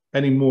question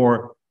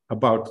anymore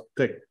about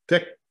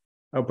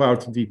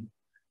about the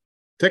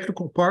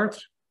technical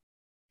part.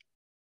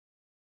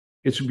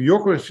 It's a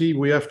bureaucracy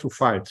we have to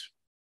fight.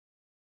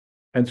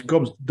 And it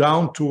comes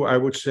down to, I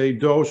would say,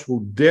 those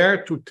who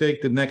dare to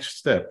take the next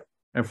step.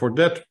 And for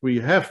that, we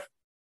have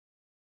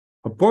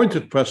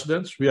appointed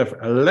presidents, we have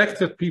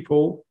elected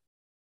people,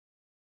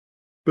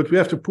 but we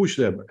have to push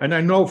them. And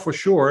I know for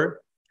sure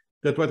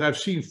that what I've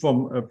seen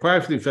from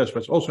private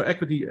investors, also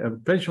equity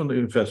and pension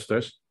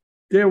investors,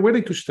 they're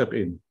willing to step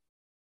in.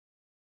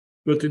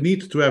 But they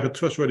need to have a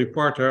trustworthy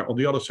partner on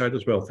the other side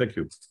as well. Thank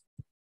you.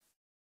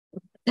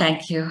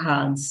 Thank you,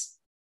 Hans.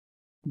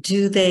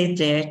 Do they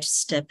dare to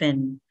step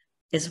in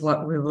is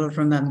what we will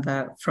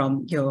remember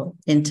from your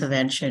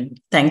intervention.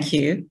 Thank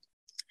you.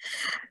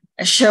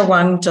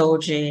 Tshewang,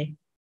 Dorji.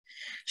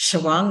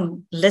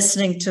 Tshewang,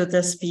 listening to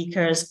the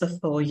speakers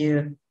before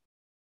you,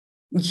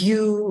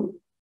 you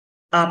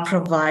are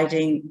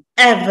providing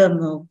ever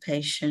more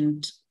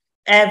patient,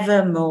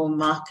 ever more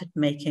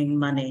market-making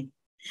money.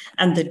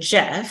 And the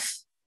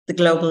GEF, the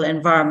Global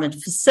Environment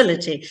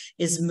Facility,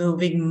 is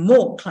moving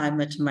more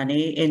climate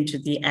money into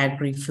the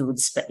agri-food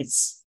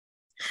space.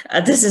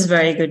 This is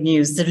very good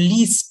news. The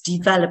least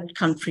developed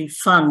country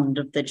fund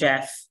of the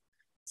GEF,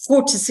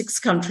 46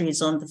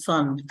 countries on the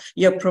fund,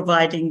 you're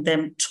providing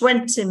them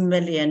 $20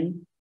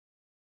 million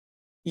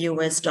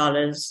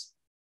US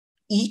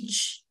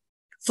each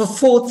for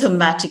 4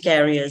 thematic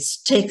areas.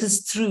 Take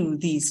us through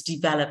these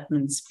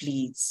developments,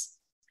 please.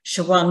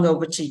 Tshewang,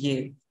 over to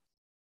you.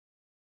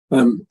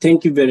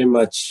 Thank you very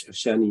much,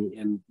 Oshani,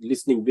 and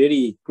listening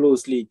very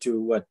closely to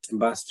what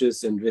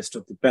ambassadors and rest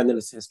of the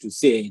panelists has to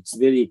say. It's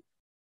very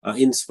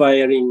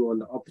inspiring on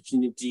the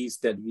opportunities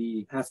that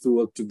we have to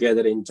work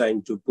together in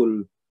trying to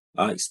pull,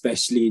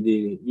 especially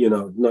the,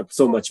 not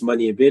so much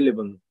money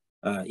available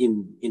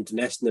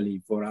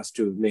internationally for us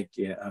to make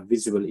a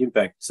visible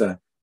impact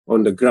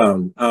on the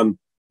ground.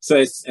 So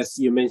as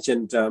you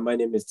mentioned, my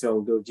name is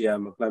Tshewang Dorji.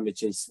 I'm a climate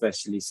change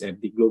specialist at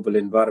the Global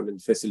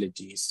Environment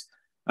Facilities.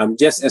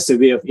 Just as a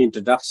way of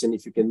introduction,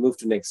 if you can move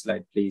to next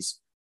slide, please.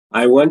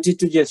 I wanted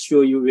to just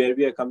show you where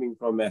we are coming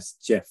from as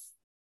GEF.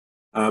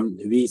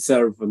 We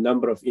serve a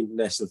number of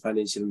international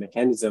financial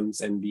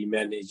mechanisms, and we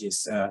manage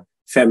a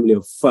family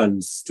of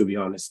funds, to be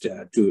honest,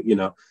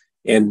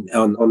 and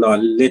on our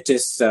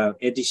latest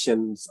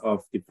editions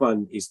of the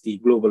fund is the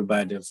Global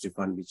Biodiversity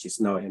Fund, which is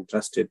now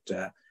entrusted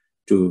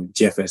to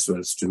GEF as well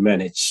as to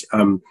manage.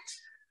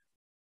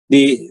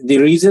 The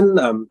reason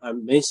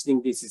I'm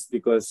mentioning this is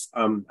because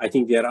I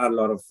think there are a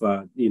lot of,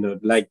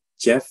 like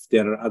GEF,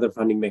 there are other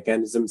funding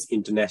mechanisms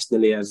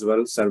internationally as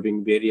well,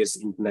 serving various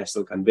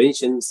international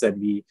conventions that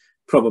we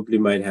probably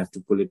might have to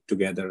pull it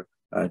together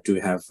to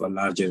have a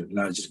larger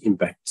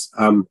impacts.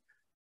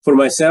 For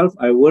myself,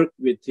 I work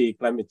with the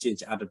climate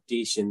change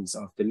adaptations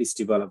of the least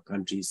developed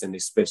countries and a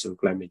special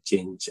climate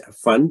change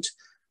fund.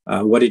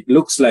 What it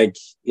looks like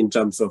in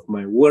terms of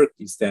my work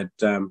is that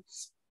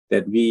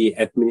that we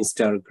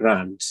administer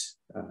grant.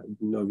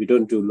 We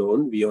don't do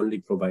loan. We only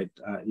provide,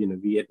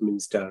 we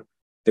administer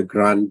the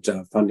grant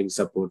funding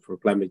support for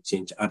climate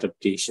change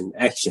adaptation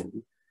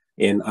action.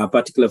 And our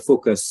particular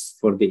focus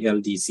for the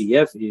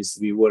LDCF is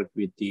we work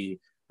with the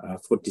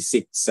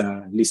 46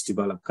 least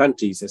developed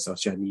countries, as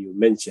Oshani you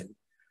mentioned.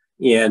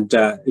 And,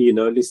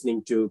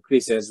 listening to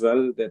Chris as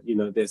well, that,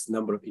 there's a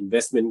number of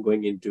investment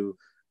going into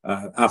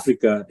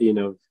Africa,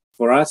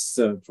 for us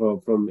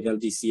from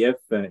LDCF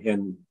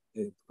and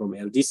from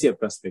LDCF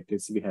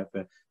perspectives, we have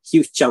a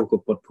huge chunk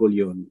of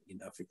portfolio in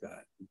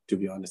Africa, to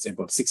be honest,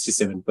 about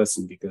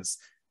 67%, because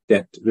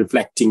that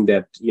reflecting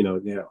that,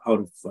 there out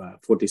of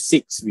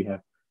 46, we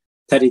have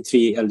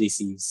 33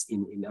 LDCs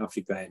in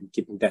Africa, and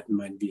keeping that in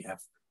mind, we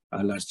have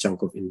a large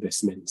chunk of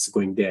investments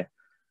going there.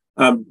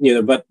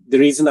 But the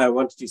reason I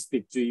wanted to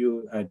speak to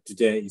you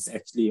today is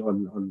actually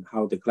on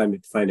how the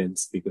climate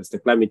finance, because the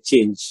climate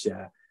change,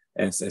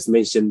 as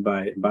mentioned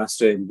by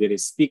Ambassador and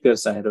various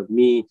speakers ahead of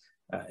me,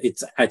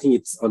 I think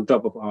it's on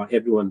top of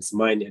everyone's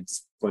mind at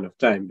this point of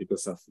time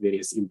because of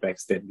various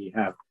impacts that we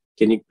have.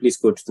 Can you please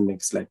go to the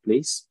next slide,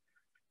 please?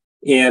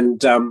 And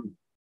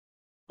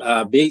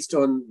based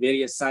on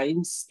various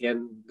science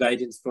and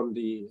guidance from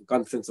the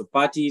Conference of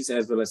Parties,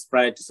 as well as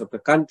priorities of the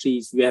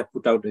countries, we have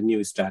put out a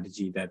new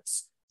strategy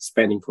that's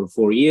spanning for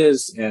 4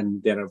 years.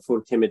 And there are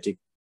 4 thematic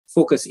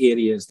focus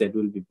areas that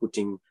we'll be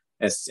putting,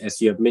 as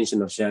you have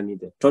mentioned, Oshani,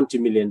 the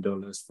 $20 million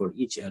for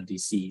each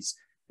LDCs.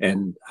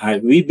 And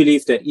we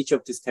believe that each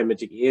of these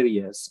thematic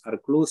areas are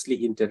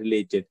closely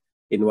interrelated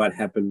in what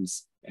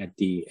happens at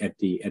the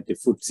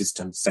food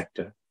system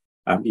sector.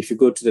 If you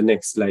go to the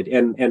next slide,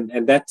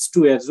 and that's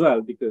true as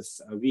well, because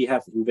we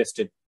have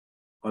invested,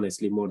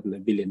 honestly, more than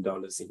 $1 billion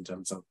in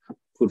terms of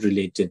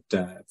food-related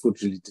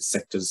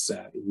sectors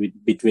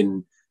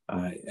between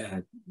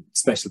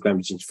Special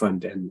Climate Change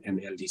Fund and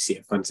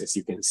LDCF funds, as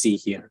you can see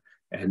here,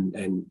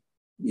 and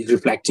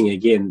reflecting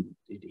again,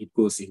 it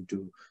goes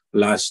into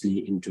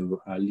largely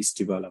into least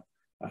developed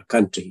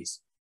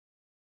countries.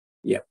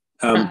 Yeah,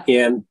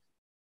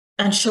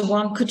 and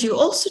Tshewang, could you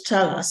also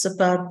tell us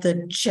about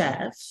the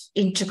GEF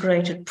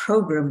integrated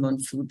program on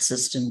food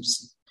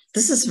systems?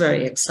 This is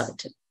very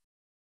exciting.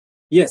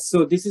 Yes,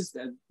 so this is,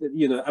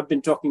 I've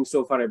been talking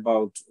so far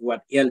about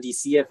what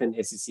LDCF and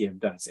SCCF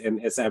does.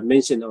 And as I've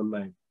mentioned on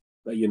my,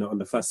 on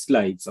the first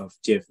slides of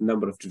GEF,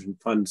 number of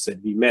different funds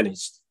that we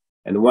managed.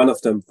 And one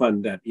of them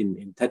fund that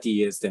in 30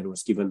 years that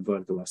was given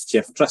birth was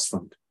GEF Trust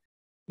Fund.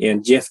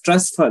 And GEF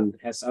Trust Fund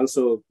has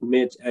also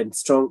made a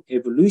strong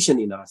evolution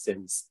in our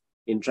sense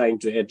in trying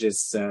to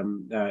address,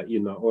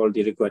 all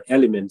the required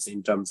elements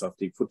in terms of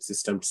the food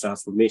system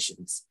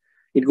transformations.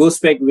 It goes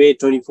back way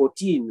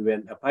 2014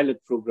 when a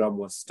pilot program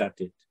was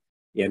started.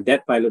 And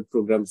that pilot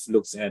program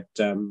looks at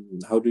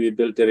how do we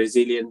build the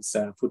resilient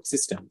food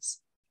systems.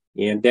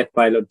 And that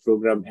pilot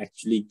program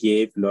actually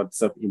gave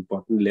lots of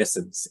important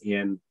lessons.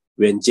 And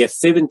when GEF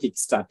 70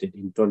 started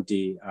in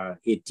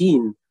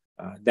 2018,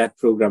 that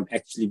program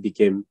actually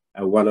became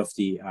one of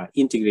the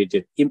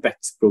integrated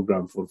impacts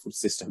program for food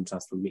system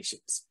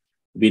transformations.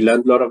 We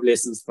learned a lot of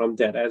lessons from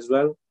that as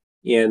well.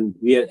 And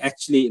we are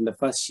actually in the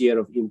first year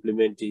of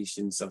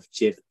implementations of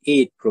GEF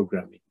 8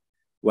 programming.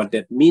 What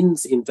that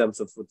means in terms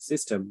of food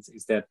systems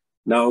is that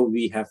now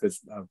we have a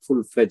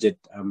full-fledged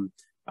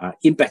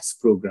impacts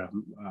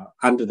program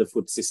under the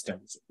food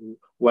systems.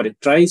 What it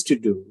tries to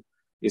do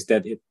is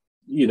that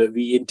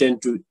we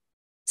intend to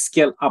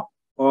scale up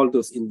all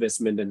those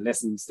investment and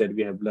lessons that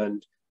we have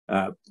learned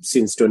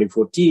since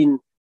 2014.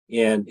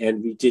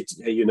 And we did,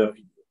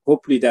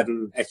 hopefully that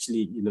will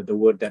actually, the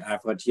word that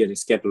I've heard here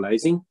is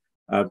catalyzing.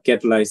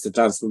 Catalyze the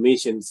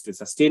transformations to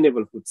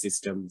sustainable food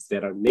systems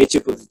that are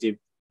nature positive,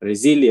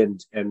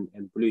 resilient, and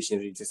pollution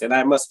reduced. And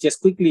I must just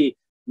quickly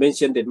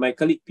mention that my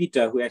colleague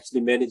Peter, who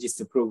actually manages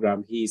the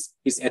program, he's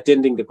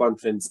attending the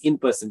conference in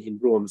person in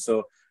Rome.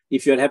 So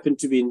if you happen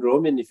to be in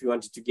Rome and if you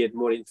wanted to get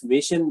more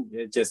information,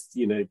 just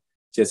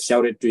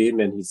shout it to him,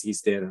 and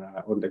he's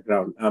there on the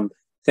ground.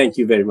 Thank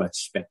you very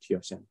much. Back to you,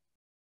 Oshani.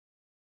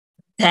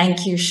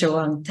 Thank you,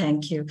 Tshewang.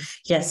 Thank you.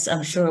 Yes,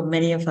 I'm sure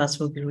many of us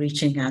will be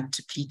reaching out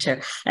to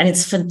Peter. And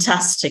it's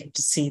fantastic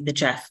to see the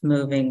GEF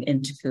moving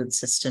into food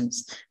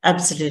systems.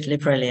 Absolutely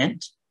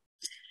brilliant.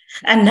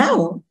 And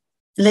now,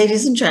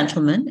 ladies and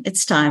gentlemen,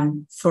 it's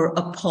time for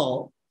a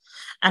poll.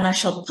 And I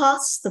shall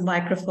pass the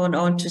microphone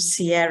on to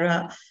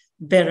Sierra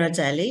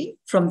Berardelli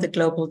from the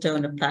Global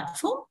Donor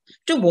Platform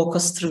to walk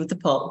us through the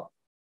poll.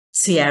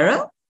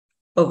 Sierra,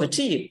 over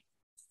to you.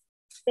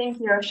 Thank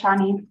you,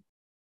 Oshani.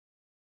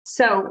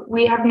 So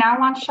we have now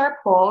launched our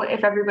poll.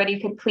 If everybody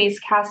could please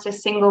cast a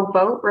single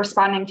vote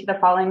responding to the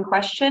following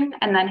question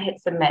and then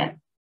hit submit.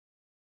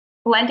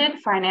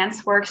 Blended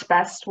finance works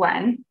best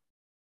when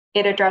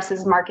it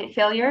addresses market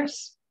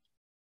failures,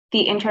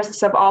 the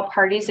interests of all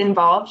parties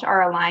involved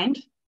are aligned,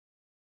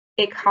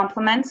 it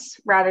complements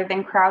rather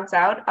than crowds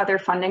out other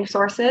funding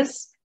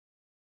sources,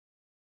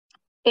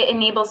 it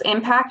enables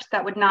impact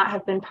that would not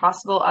have been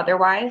possible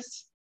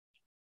otherwise,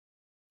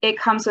 it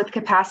comes with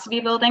capacity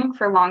building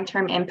for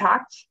long-term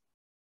impact.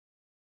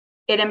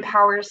 It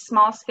empowers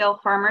small-scale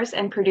farmers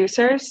and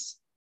producers,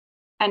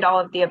 and all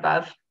of the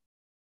above.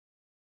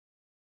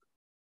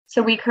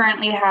 So we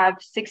currently have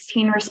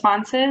 16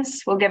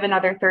 responses. We'll give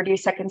another 30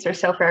 seconds or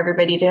so for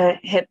everybody to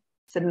hit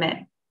submit.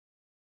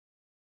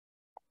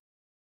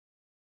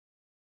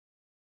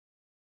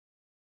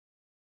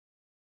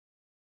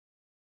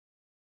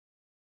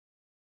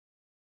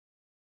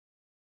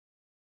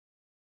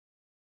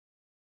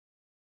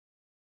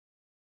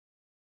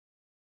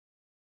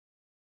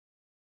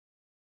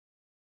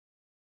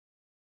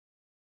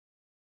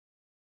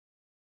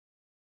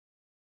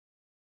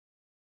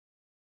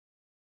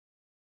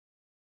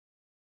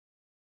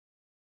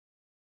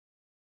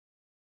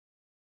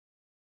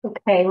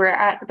 Okay, we're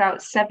at about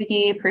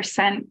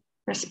 70%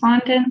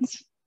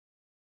 respondents.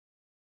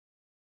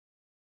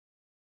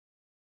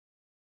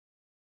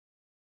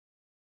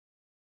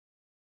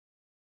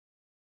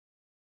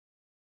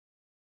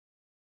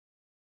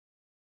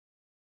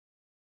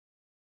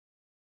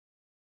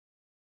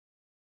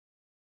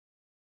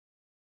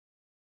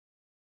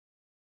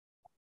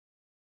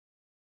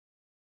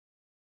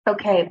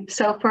 Okay,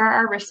 so for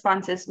our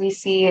responses, we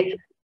see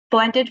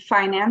blended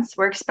finance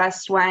works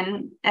best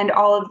when, and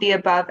all of the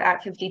above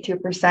at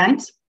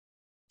 52%.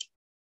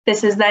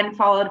 This is then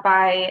followed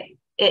by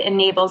it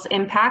enables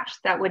impact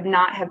that would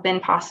not have been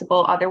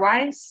possible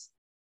otherwise,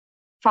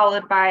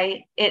 followed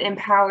by it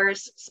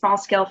empowers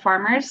small-scale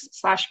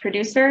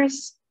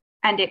farmers/producers,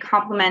 and it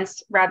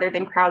complements rather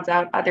than crowds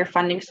out other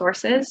funding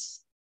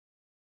sources.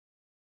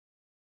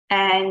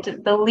 And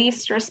the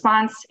least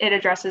response, it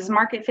addresses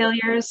market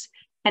failures,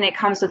 and it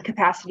comes with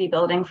capacity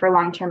building for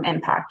long-term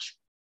impact.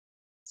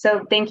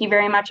 So thank you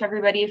very much,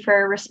 everybody,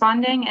 for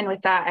responding. And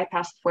with that, I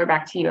pass the floor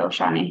back to you,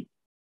 Oshani.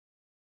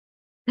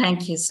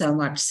 Thank you so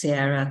much,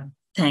 Sierra.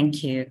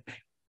 Thank you.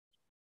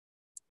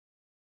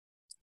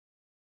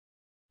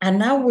 And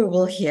now we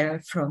will hear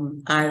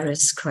from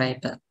Iris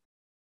Krebber.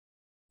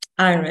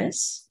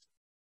 Iris,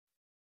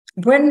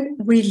 when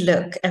we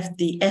look at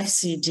the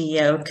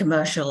FCDO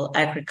Commercial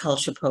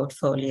Agriculture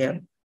Portfolio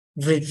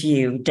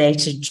Review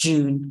dated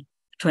June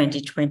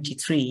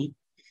 2023,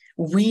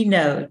 we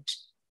note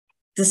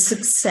the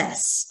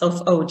success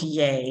of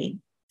ODA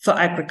for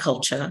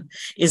agriculture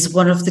is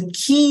one of the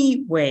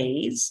key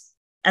ways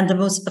and the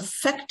most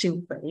effective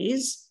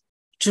ways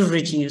to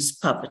reduce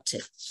poverty.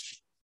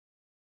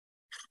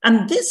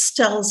 And this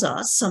tells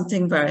us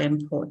something very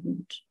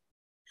important,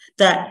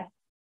 that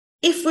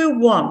if we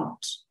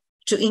want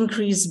to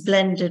increase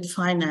blended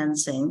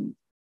financing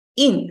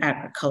in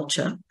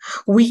agriculture,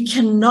 we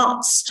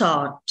cannot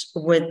start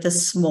with the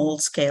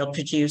small-scale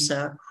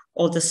producer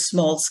or the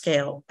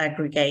small-scale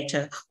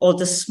aggregator or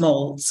the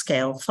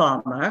small-scale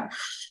farmer,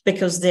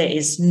 because there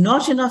is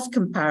not enough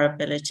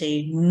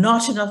comparability,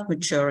 not enough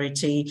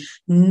maturity,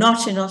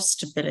 not enough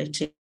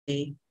stability,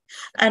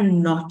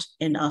 and not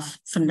enough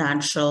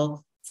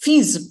financial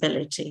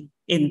feasibility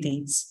in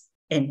these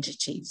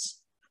entities.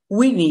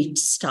 We need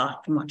to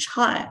start much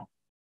higher.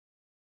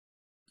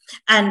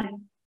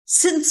 And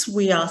since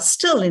we are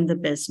still in the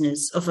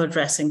business of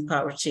addressing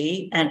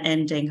poverty and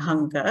ending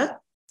hunger,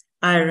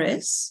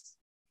 Iris,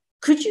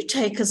 could you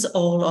take us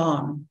all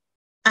on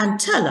and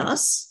tell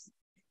us,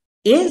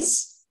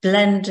 is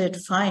blended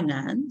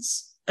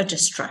finance a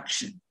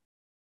distraction?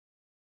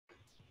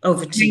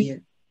 Over to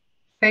you.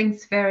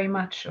 Thanks very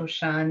much,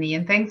 Oshani,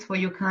 and thanks for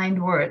your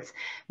kind words.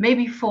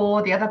 Maybe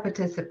for the other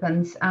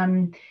participants,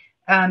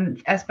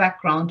 as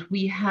background,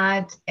 we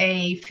had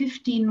a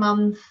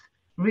 15-month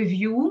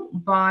review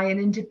by an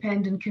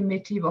independent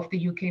committee of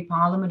the UK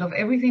Parliament of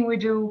everything we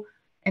do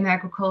in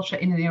agriculture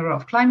in an era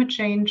of climate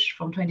change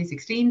from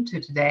 2016 to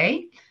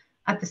today.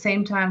 At the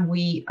same time,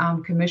 we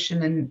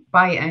commission a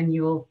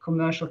biannual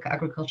commercial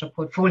agriculture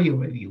portfolio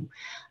review,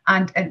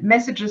 and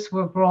messages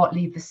were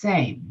broadly the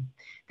same.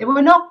 They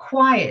were not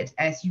quiet,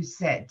 as you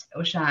said,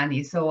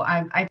 Oshani, so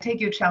I take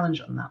your challenge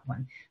on that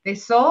one. They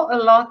saw a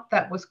lot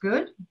that was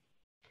good,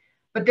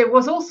 but there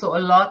was also a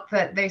lot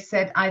that they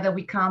said either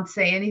we can't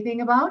say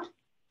anything about,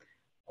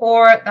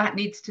 or that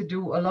needs to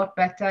do a lot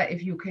better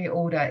if UK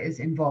ODA is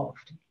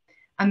involved.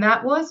 And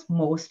that was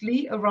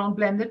mostly around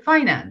blended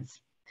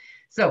finance.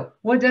 So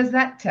what does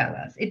that tell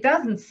us? It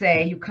doesn't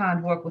say you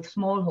can't work with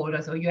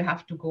smallholders or you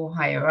have to go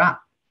higher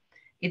up.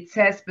 It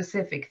says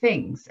specific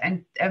things.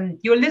 And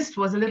your list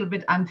was a little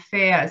bit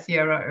unfair,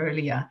 Sierra,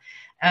 earlier.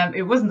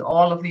 It wasn't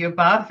all of the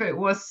above. It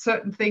was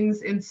certain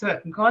things in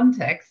certain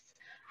contexts.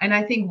 And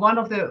I think one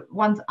of the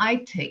ones I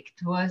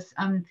ticked was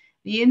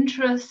the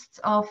interests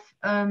of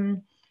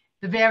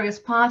the various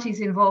parties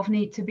involved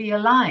need to be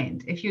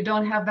aligned. If you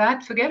don't have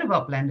that, forget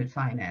about blended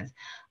finance.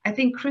 I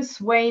think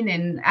Chris Wayne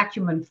in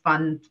Acumen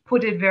Fund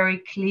put it very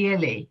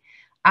clearly.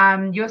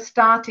 Your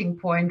starting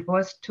point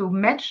was to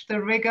match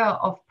the rigor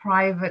of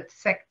private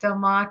sector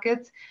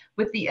markets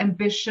with the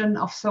ambition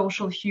of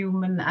social,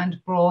 human,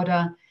 and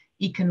broader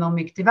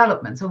economic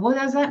development. So what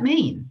does that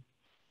mean?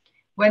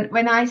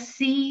 When I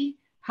see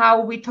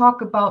how we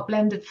talk about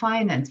blended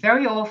finance,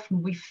 very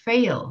often we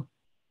fail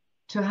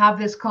to have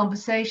this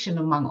conversation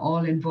among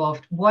all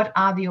involved. What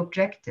are the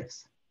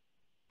objectives?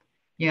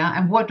 Yeah,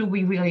 and what do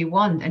we really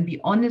want? And be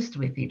honest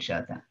with each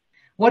other.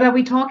 What are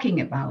we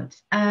talking about?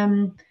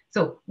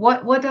 So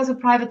what does a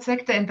private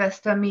sector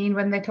investor mean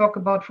when they talk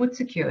about food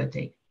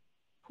security?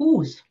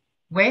 Whose?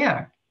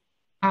 Where?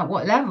 At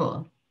what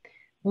level?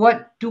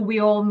 What do we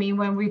all mean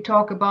when we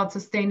talk about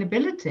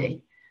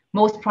sustainability?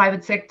 Most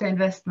private sector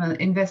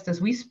investors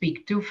we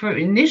speak to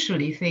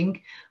initially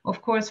think,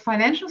 of course,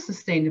 financial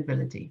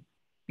sustainability,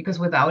 because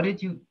without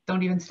it, you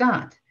don't even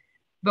start.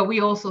 But we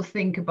also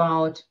think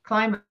about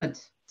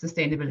climate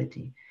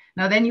sustainability.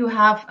 Now then you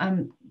have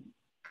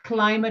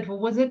climate, what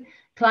was it?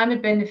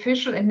 Climate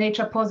beneficial and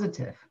nature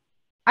positive.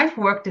 I've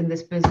worked in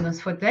this business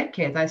for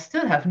decades. I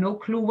still have no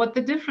clue what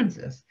the difference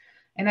is.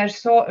 And I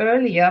saw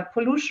earlier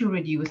pollution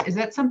reduced. Is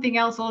that something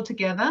else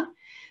altogether?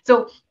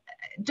 So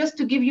just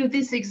to give you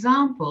these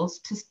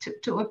examples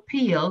to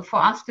appeal for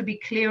us to be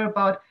clear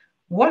about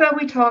what are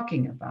we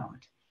talking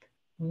about?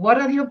 What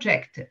are the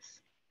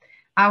objectives?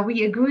 Are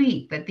we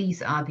agreed that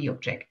these are the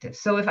objectives?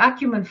 So if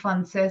Acumen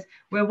Fund says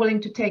we're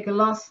willing to take a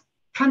loss,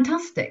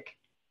 fantastic.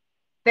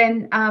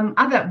 then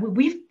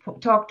we've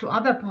talked to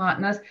other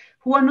partners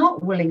who are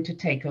not willing to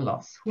take a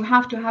loss, who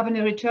have to have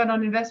a return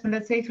on investment,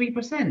 let's say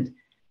 3%.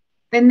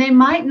 Then they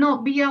might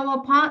not be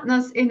our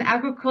partners in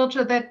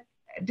agriculture that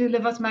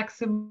delivers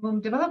maximum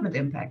development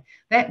impact.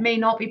 That may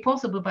not be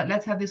possible, but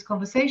let's have this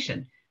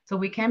conversation so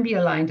we can be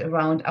aligned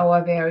around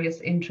our various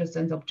interests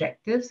and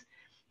objectives.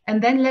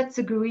 And then let's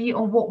agree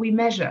on what we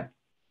measure.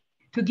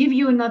 To give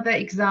you another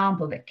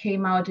example that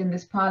came out in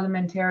this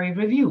parliamentary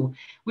review,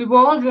 we were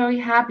all very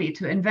happy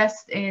to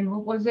invest in,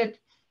 what was it?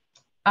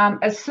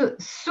 A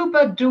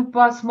super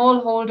duper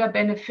smallholder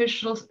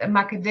beneficial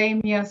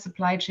macadamia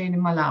supply chain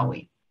in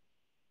Malawi.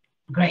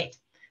 Great.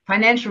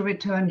 Financial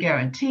return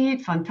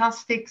guaranteed,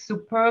 fantastic,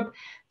 superb.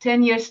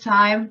 10 years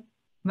time,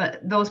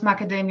 but those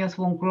macadamias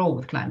won't grow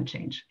with climate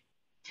change.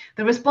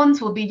 The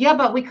response will be, yeah,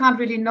 but we can't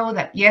really know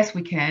that. Yes,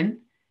 we can.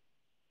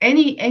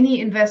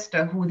 Any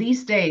investor who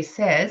these days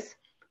says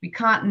we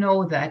can't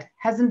know that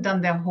hasn't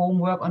done their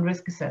homework on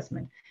risk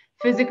assessment,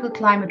 physical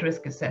climate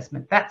risk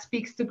assessment. That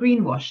speaks to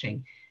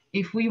greenwashing.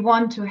 If we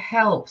want to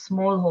help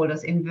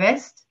smallholders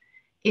invest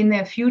in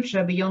their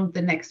future beyond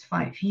the next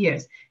 5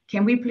 years,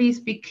 can we please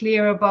be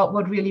clear about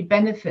what really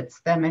benefits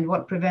them and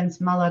what prevents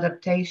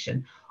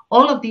maladaptation?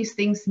 All of these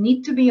things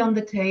need to be on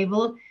the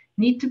table,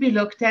 need to be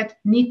looked at,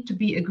 need to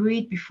be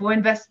agreed before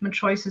investment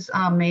choices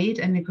are made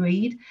and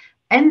agreed,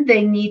 and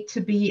they need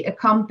to be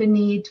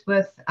accompanied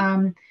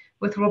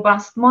with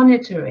robust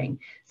monitoring.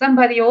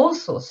 Somebody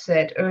also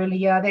said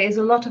earlier there is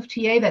a lot of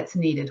TA that's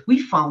needed.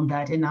 We found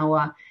that in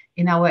our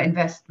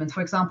investments.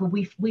 For example,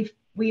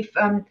 we've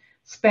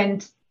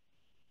spent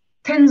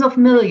tens of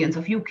millions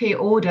of UK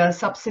orders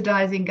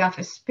subsidizing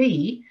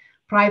GovSP,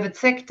 private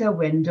sector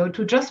window,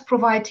 to just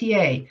provide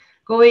TA,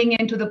 going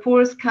into the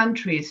poorest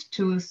countries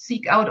to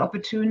seek out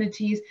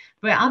opportunities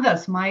where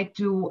others might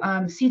do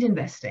seed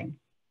investing.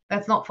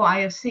 That's not for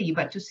IFC,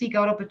 but to seek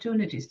out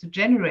opportunities, to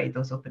generate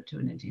those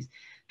opportunities,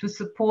 to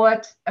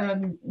support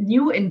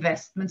new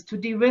investments, to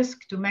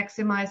de-risk, to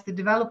maximize the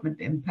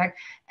development impact,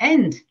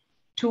 and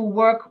to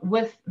work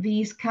with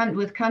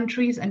with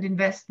countries and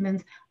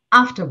investments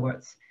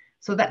afterwards.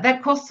 So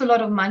that costs a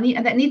lot of money,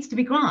 and that needs to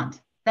be grant.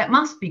 That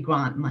must be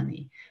grant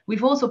money.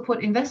 We've also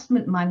put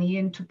investment money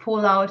in to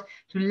pull out,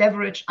 to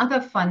leverage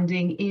other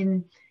funding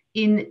in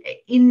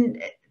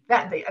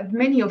that.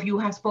 Many of you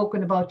have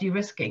spoken about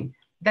de-risking.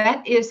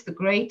 That is the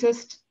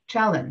greatest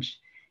challenge.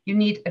 You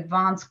need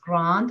advanced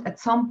grant. At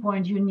some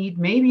point, you need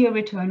maybe a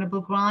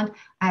returnable grant.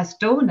 As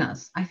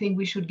donors, I think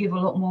we should give a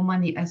lot more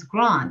money as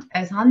grant.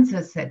 As Hans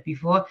has said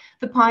before,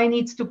 the pie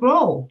needs to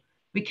grow.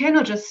 We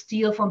cannot just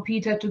steal from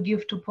Peter to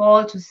give to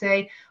Paul to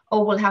say,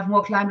 oh, we'll have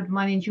more climate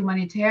money in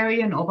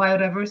humanitarian or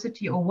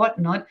biodiversity or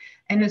whatnot,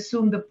 and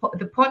assume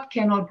the pot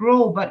cannot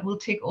grow, but we'll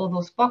tick all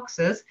those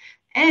boxes.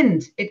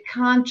 And it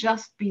can't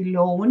just be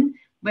loan,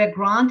 where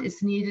grant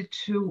is needed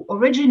to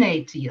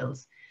originate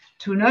deals,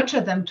 to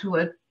nurture them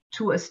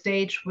to a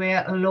stage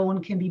where a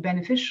loan can be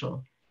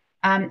beneficial.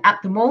 At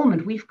the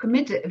moment, we've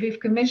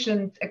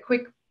commissioned a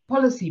quick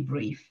policy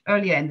brief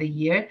earlier in the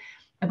year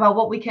about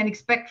what we can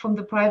expect from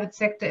the private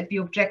sector if the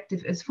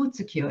objective is food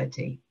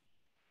security.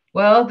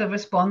 Well, the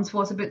response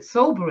was a bit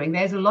sobering.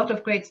 There's a lot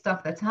of great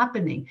stuff that's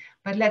happening,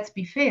 but let's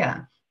be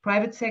fair.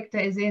 Private sector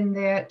is in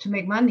there to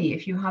make money.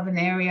 If you have an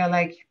area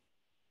like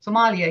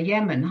Somalia,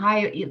 Yemen,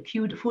 high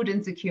acute food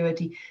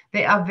insecurity,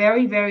 there are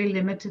very, very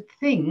limited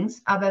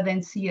things other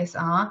than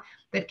CSR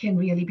that can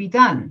really be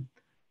done.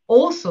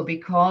 Also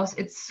because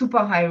it's super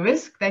high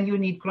risk, then you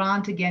need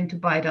grant again to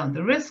buy down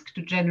the risk,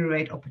 to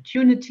generate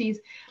opportunities,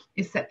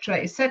 etc.,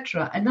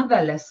 etc.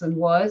 Another lesson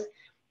was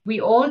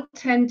we all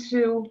tend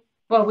to,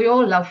 well, we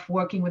all love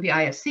working with the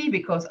IFC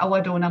because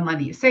our donor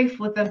money is safe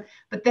with them,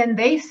 but then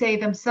they say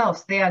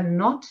themselves they are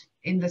not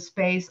in the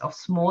space of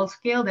small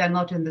scale, they're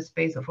not in the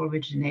space of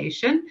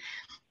origination,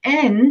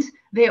 and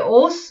they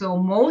also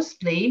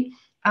mostly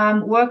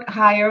work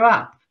higher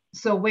up.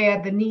 So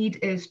where the need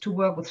is to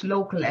work with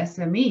local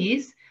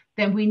SMEs,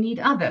 then we need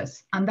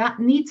others. And that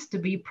needs to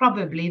be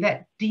probably,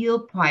 that deal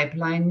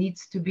pipeline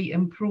needs to be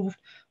improved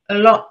a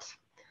lot.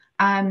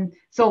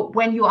 So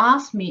when you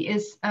ask me,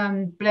 is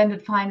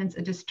blended finance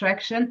a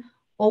distraction?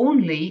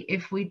 Only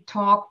if we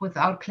talk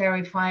without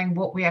clarifying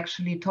what we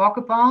actually talk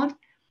about,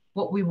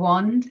 what we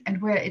want,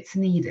 and where it's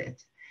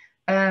needed.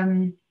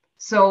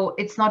 So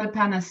it's not a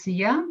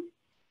panacea.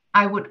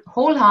 I would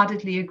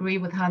wholeheartedly agree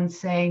with Hans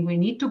saying we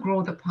need to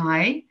grow the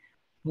pie,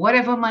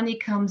 whatever money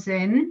comes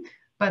in,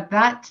 but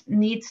that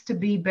needs to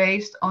be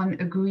based on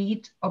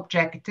agreed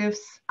objectives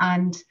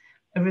and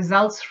a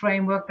results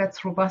framework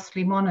that's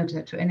robustly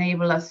monitored to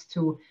enable us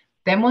to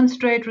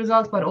demonstrate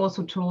results, but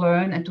also to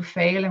learn and to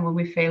fail. And when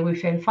we fail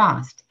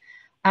fast.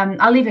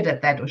 I'll leave it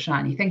at that,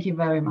 Oshani. Thank you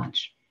very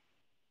much.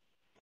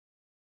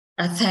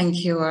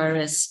 Thank you,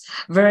 Iris.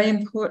 Very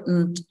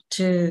important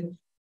to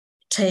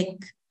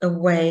take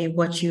away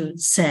what you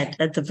said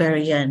at the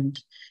very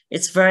end.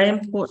 It's very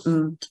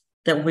important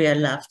that we are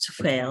allowed to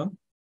fail.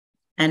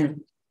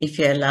 And if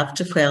you're allowed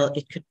to fail,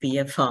 it could be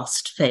a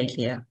fast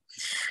failure.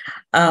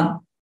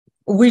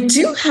 We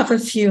do have a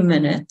few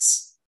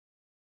minutes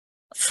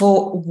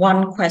for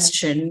one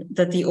question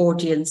that the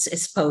audience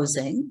is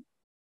posing,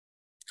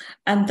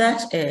 and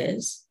that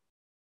is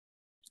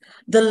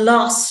the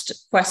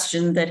last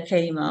question that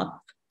came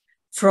up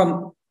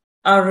from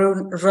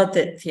Arun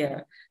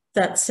Raditya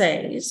that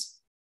says,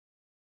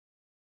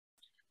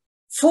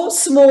 for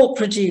small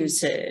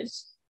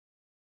producers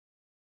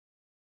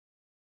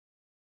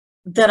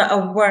that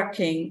are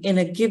working in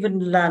a given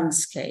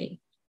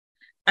landscape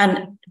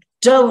and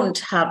don't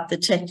have the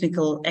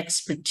technical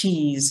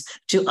expertise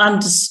to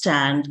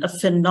understand a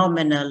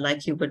phenomena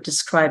like you were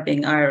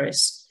describing,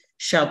 Iris,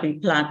 shall we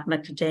plant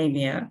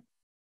macadamia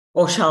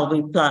or shall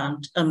we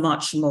plant a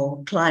much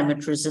more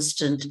climate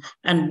resistant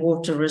and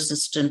water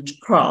resistant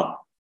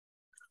crop?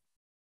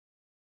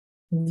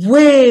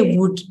 Where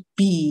would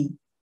be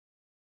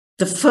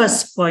the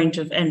first point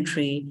of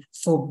entry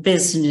for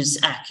business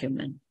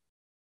acumen?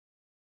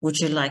 Would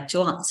you like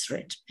to answer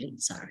it,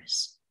 please,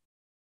 Iris?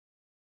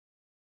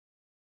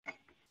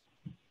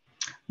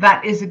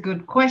 That is a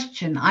good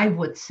question. I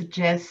would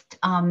suggest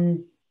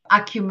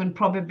Acumen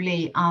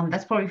probably,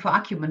 that's probably for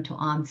Acumen to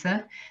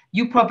answer.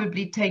 You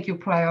probably take your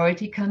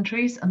priority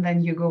countries and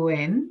then you go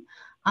in.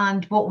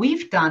 And what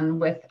we've done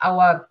with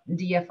our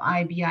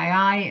DFI,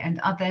 BII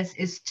and others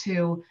is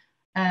to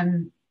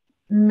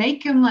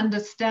make them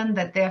understand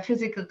that their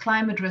physical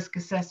climate risk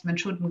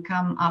assessment shouldn't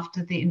come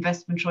after the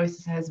investment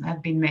choices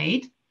have been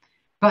made,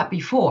 but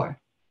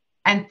before.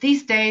 And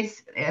these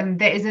days,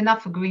 there is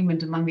enough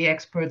agreement among the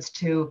experts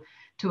to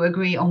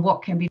agree on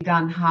what can be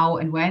done, how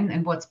and when,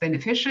 and what's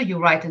beneficial. You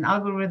write an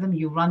algorithm,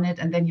 you run it,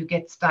 and then you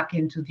get stuck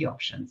into the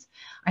options.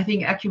 I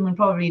think Acumen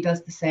probably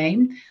does the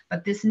same,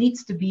 but this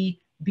needs to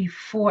be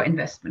before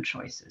investment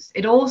choices.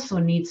 It also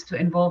needs to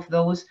involve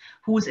those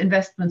whose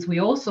investments we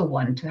also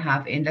want to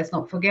have in. Let's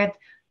not forget,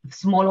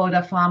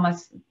 smallholder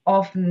farmers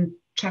often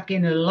chuck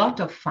in a lot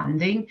of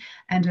funding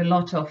and a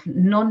lot of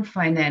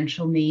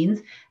non-financial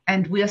means,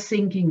 and we are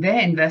sinking their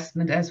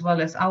investment as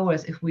well as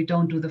ours if we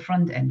don't do the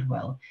front end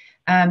well.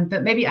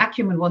 But maybe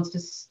Acumen wants to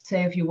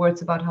say a few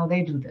words about how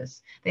they do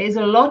this. There is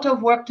a lot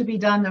of work to be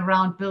done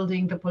around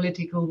building the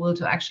political will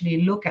to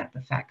actually look at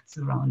the facts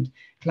around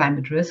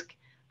climate risk.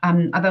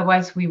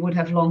 Otherwise, we would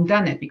have long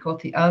done it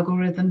because the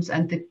algorithms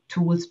and the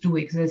tools do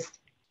exist.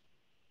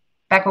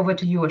 Back over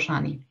to you,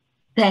 Oshani.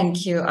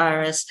 Thank you,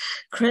 Iris.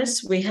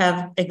 Chris, we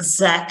have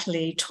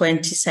exactly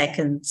 20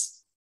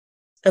 seconds.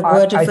 A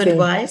word of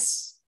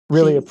advice?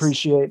 Really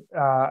appreciate,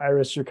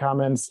 Iris, your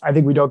comments. I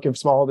think we don't give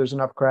smallholders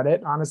enough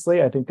credit,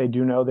 honestly. I think they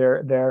do know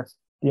the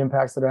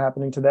impacts that are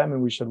happening to them,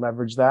 and we should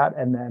leverage that.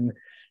 And then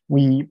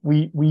we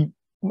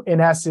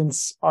in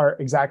essence, are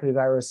exactly as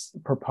Iris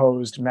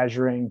proposed,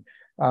 measuring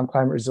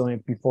climate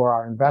resilience before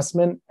our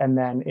investment, and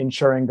then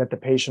ensuring that the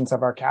patience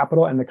of our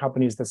capital and the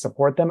companies that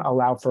support them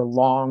allow for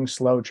long,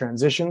 slow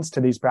transitions to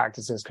these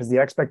practices. Because the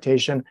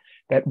expectation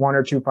that 1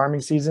 or 2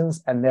 farming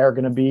seasons and they're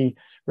going to be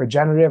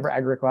regenerative or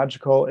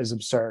agroecological is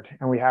absurd.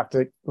 And we have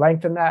to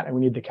lengthen that, and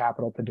we need the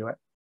capital to do it.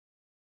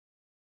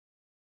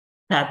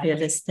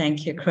 Fabulous.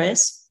 Thank you,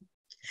 Chris.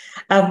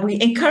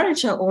 We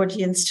encourage our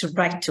audience to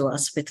write to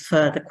us with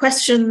further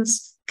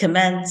questions,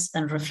 comments,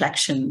 and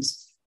reflections.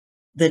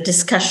 The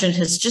discussion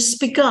has just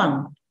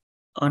begun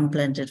on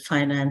blended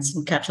finance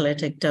and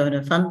catalytic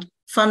donor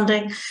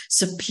funding,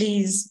 so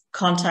please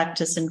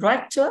contact us and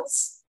write to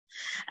us.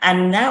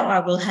 And now I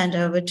will hand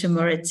over to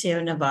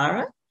Maurizio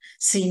Navarra,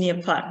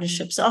 Senior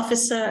Partnerships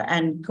Officer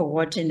and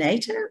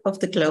Coordinator of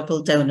the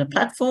Global Donor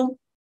Platform,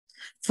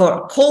 for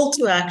a call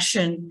to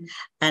action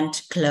and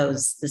to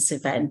close this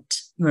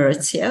event.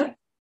 Maurizio,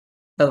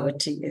 over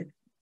to you.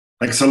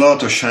 Thanks a lot,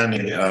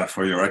 Oshani,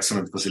 for your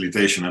excellent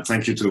facilitation. And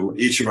thank you to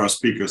each of our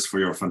speakers for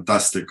your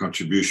fantastic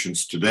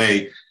contributions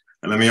today.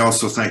 And let me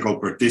also thank all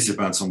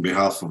participants on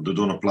behalf of the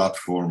Donor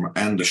Platform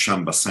and the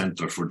Shamba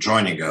Centre for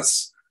joining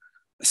us,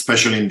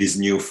 especially in this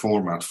new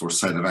format for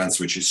side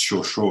events, which is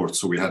so short.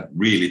 So we had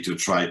really to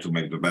try to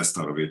make the best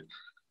out of it,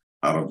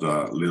 out of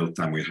the little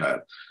time we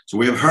had. So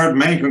we have heard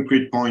many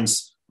concrete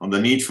points on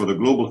the need for the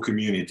global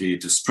community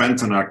to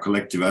strengthen our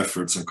collective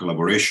efforts and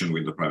collaboration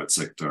with the private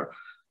sector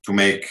to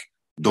make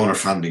donor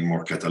funding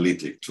more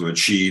catalytic, to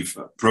achieve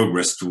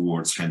progress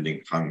towards ending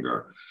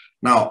hunger.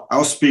 Now,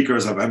 our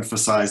speakers have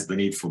emphasized the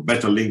need for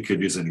better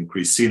linkages and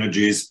increased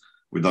synergies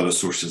with other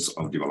sources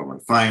of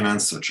development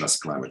finance, such as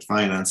climate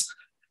finance.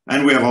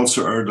 And we have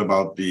also heard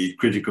about the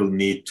critical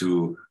need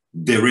to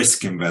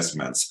de-risk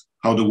investments,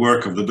 how the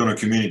work of the donor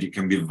community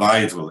can be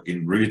vital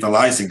in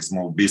revitalizing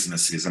small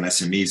businesses and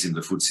SMEs in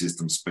the food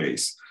system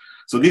space.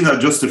 So these are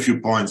just a few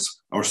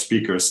points our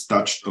speakers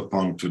touched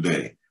upon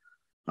today.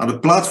 Now, the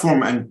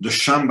platform and the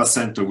Shamba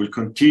Centre will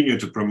continue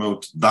to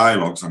promote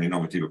dialogues on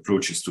innovative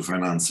approaches to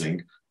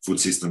financing food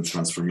systems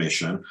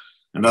transformation.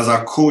 And as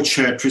our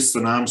co-chair,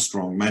 Tristan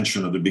Armstrong,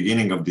 mentioned at the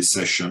beginning of this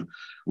session,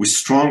 we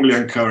strongly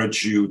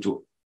encourage you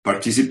to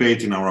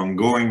participate in our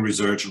ongoing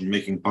research on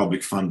making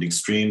public funding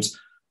streams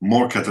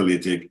more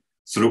catalytic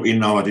through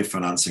innovative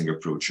financing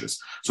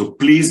approaches. So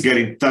please get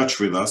in touch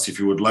with us if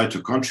you would like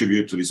to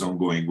contribute to this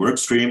ongoing work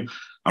stream.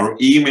 Our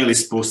email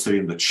is posted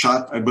in the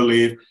chat, I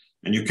believe.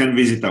 and you can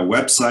visit our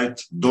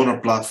website,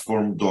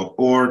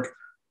 donorplatform.org,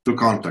 to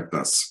contact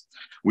us.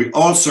 We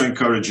also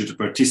encourage you to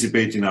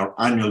participate in our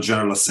annual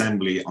General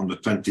Assembly on the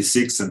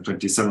 26th and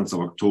 27th of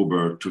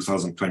October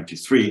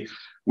 2023,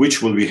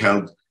 which will be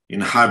held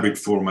in a hybrid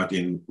format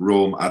in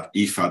Rome at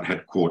IFAD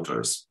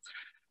headquarters.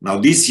 Now,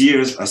 this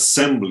year's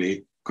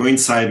assembly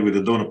coincided with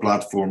the Donor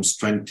Platform's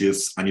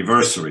 20th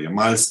anniversary, a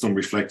milestone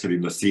reflected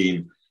in the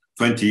theme,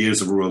 20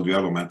 years of rural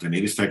development and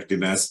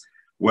effectiveness.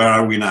 Where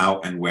are we now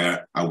and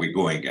where are we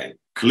going again?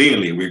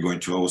 Clearly, we're going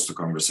to host a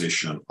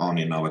conversation on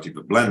innovative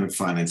blended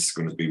finance. It's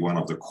going to be one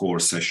of the core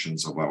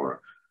sessions of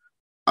our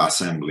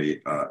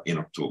assembly in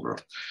October.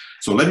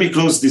 So let me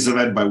close this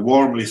event by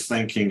warmly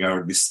thanking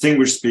our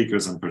distinguished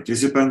speakers and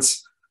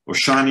participants,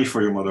 Oshani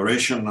for your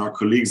moderation, and our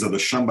colleagues at the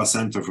Shamba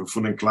Centre for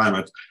Food and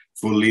Climate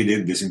for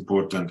leading this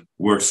important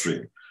work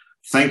stream.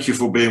 Thank you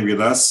for being with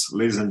us,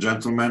 ladies and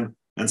gentlemen,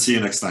 and see you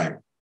next time.